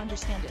cannot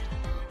understand it."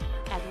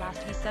 At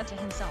last he said to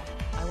himself,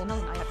 "I will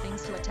know I have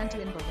things to attend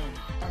to in Berlin,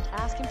 and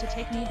ask him to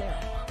take me there."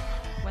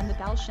 When the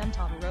Baal Shem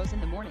Tov arose in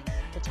the morning,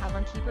 the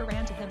tavern keeper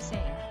ran to him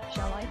saying,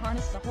 "Shall I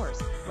harness the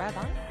horse,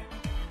 Rabbi?"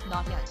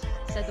 "Not yet,"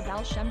 said the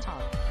Baal Shem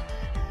Tov.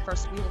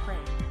 "First we will pray.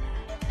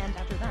 And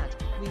after that,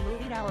 we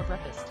will eat our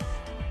breakfast."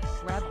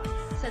 "Rabbi,"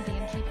 said the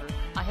innkeeper,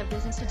 "I have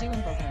business to do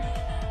in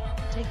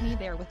Berlin. Take me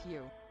there with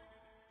you."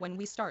 "When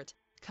we start,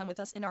 come with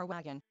us in our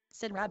wagon,"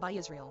 said Rabbi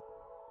Israel.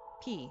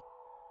 p.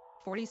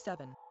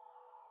 47.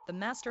 The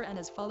master and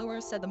his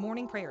followers said the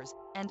morning prayers,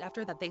 and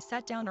after that they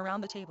sat down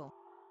around the table.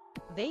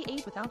 They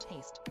ate without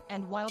haste,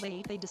 and while they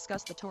ate they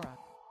discussed the Torah.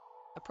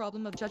 A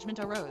problem of judgment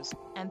arose,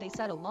 and they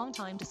sat a long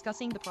time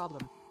discussing the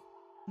problem.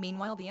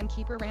 Meanwhile the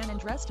innkeeper ran and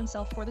dressed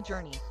himself for the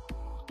journey.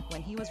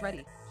 When he was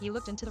ready, he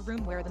looked into the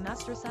room where the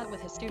master sat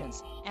with his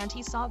students, and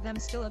he saw them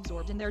still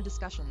absorbed in their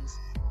discussions.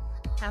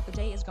 "Half the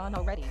day is gone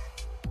already,"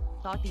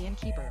 thought the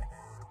innkeeper.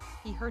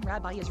 He heard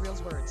Rabbi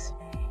Israel's words.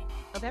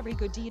 "Of every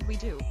good deed we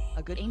do,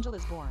 a good angel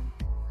is born.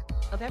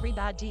 Of every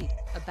bad deed,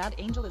 a bad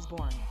angel is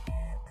born.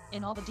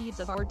 In all the deeds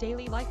of our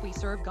daily life we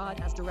serve God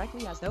as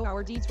directly as though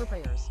our deeds were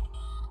prayers.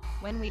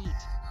 When we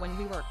eat, when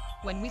we work,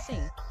 when we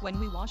sing, when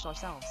we wash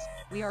ourselves,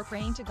 we are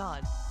praying to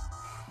God.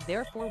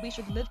 Therefore we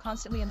should live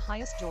constantly in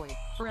highest joy,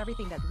 for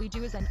everything that we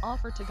do is an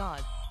offer to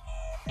God."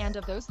 And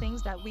of those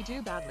things that we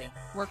do badly,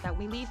 work that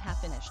we leave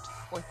half finished,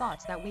 or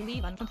thoughts that we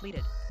leave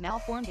uncompleted,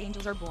 malformed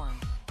angels are born.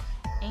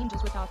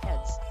 Angels without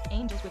heads,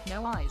 angels with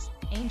no eyes,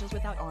 angels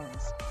without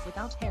arms,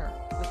 without hair,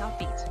 without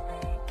feet.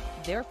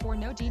 Therefore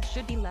no deed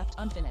should be left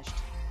unfinished.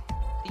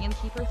 The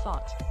innkeeper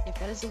thought, if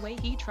that is the way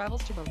he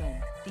travels to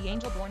Berlin, the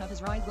angel born of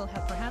his ride will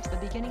have perhaps the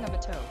beginning of a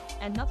toe,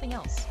 and nothing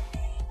else.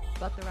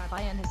 But the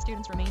rabbi and his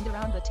students remained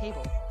around the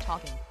table,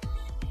 talking.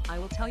 I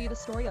will tell you the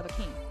story of a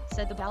king,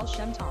 said the Baal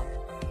Shem Tov.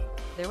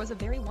 There was a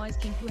very wise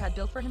king who had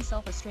built for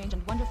himself a strange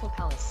and wonderful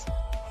palace.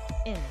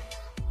 In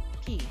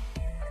p.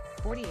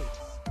 48.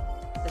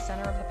 The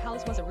center of the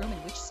palace was a room in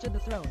which stood the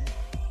throne.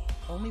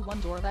 Only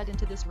one door led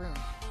into this room.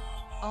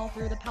 All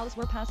through the palace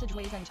were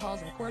passageways and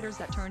halls and corridors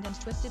that turned and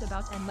twisted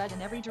about and led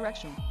in every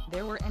direction.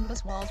 There were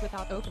endless walls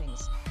without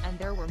openings, and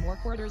there were more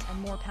corridors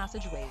and more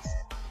passageways.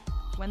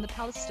 When the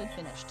palace stood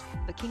finished,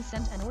 the king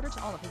sent an order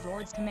to all of his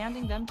lords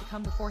commanding them to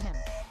come before him.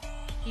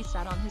 He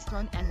sat on his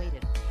throne and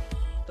waited.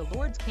 The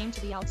lords came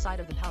to the outside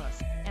of the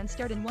palace, and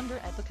stared in wonder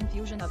at the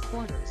confusion of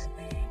corridors.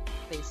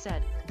 They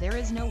said, there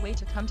is no way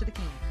to come to the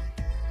king.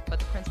 But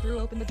the prince threw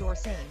open the door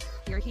saying,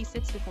 here he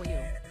sits before you.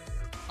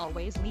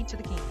 Always lead to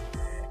the king.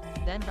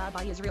 Then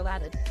Rabbi Israel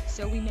added,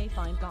 so we may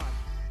find God.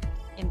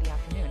 In the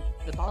afternoon,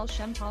 the Baal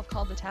Shem Tov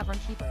called the tavern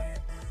keeper.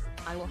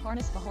 I will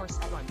harness the horse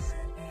at once,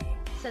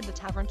 said the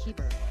tavern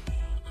keeper.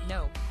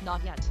 No,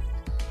 not yet.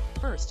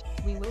 First,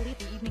 we will eat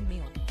the evening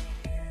meal.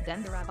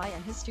 Then the rabbi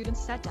and his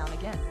students sat down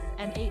again,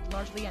 and ate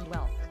largely and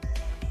well.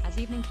 As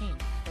evening came,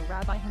 the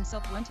rabbi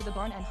himself went to the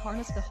barn and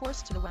harnessed the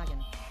horse to the wagon.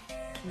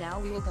 Now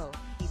we will go,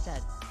 he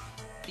said.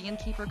 The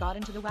innkeeper got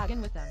into the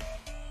wagon with them.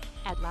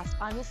 At last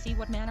I will see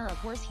what manner of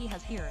horse he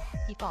has here,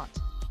 he thought.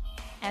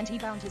 And he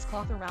bound his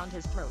cloth around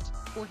his throat,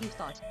 for he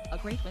thought, a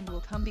great wind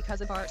will come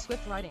because of our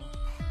swift riding.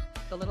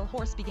 The little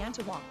horse began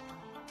to walk.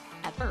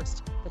 At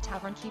first, the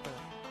tavern keeper,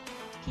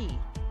 p.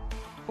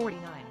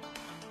 49,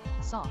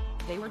 saw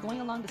they were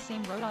going along the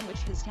same road on which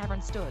his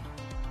tavern stood.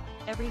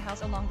 Every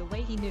house along the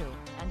way he knew,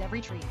 and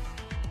every tree.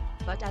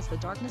 But as the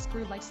darkness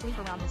grew like sleep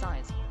around his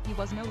eyes, he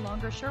was no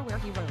longer sure where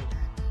he rode.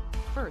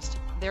 First,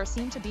 there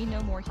seemed to be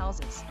no more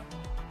houses.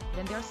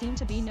 Then there seemed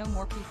to be no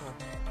more people.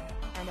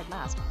 And at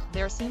last,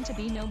 there seemed to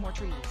be no more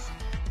trees.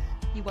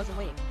 He was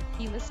awake,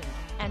 he listened,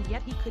 and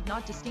yet he could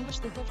not distinguish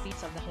the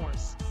hoofbeats of the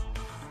horse.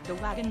 The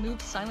wagon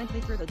moved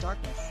silently through the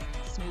darkness,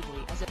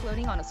 smoothly as if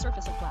floating on a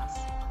surface of glass.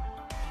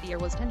 The air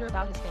was tender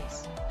about his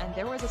face, and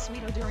there was a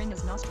sweet odor in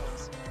his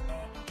nostrils.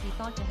 He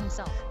thought to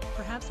himself,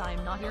 perhaps I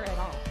am not here at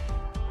all.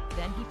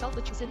 Then he felt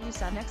the Chassid who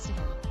sat next to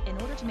him,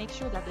 in order to make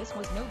sure that this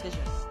was no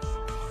vision.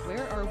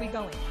 Where are we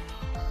going?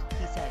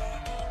 He said.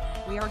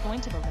 We are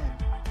going to Berlin.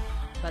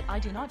 But I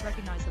do not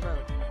recognize the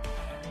road.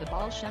 The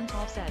Baal Shem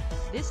Tov said,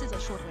 this is a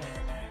short way.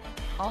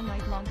 All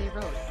night long they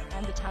rode,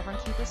 and the tavern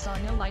keeper saw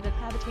no light of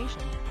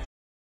habitation,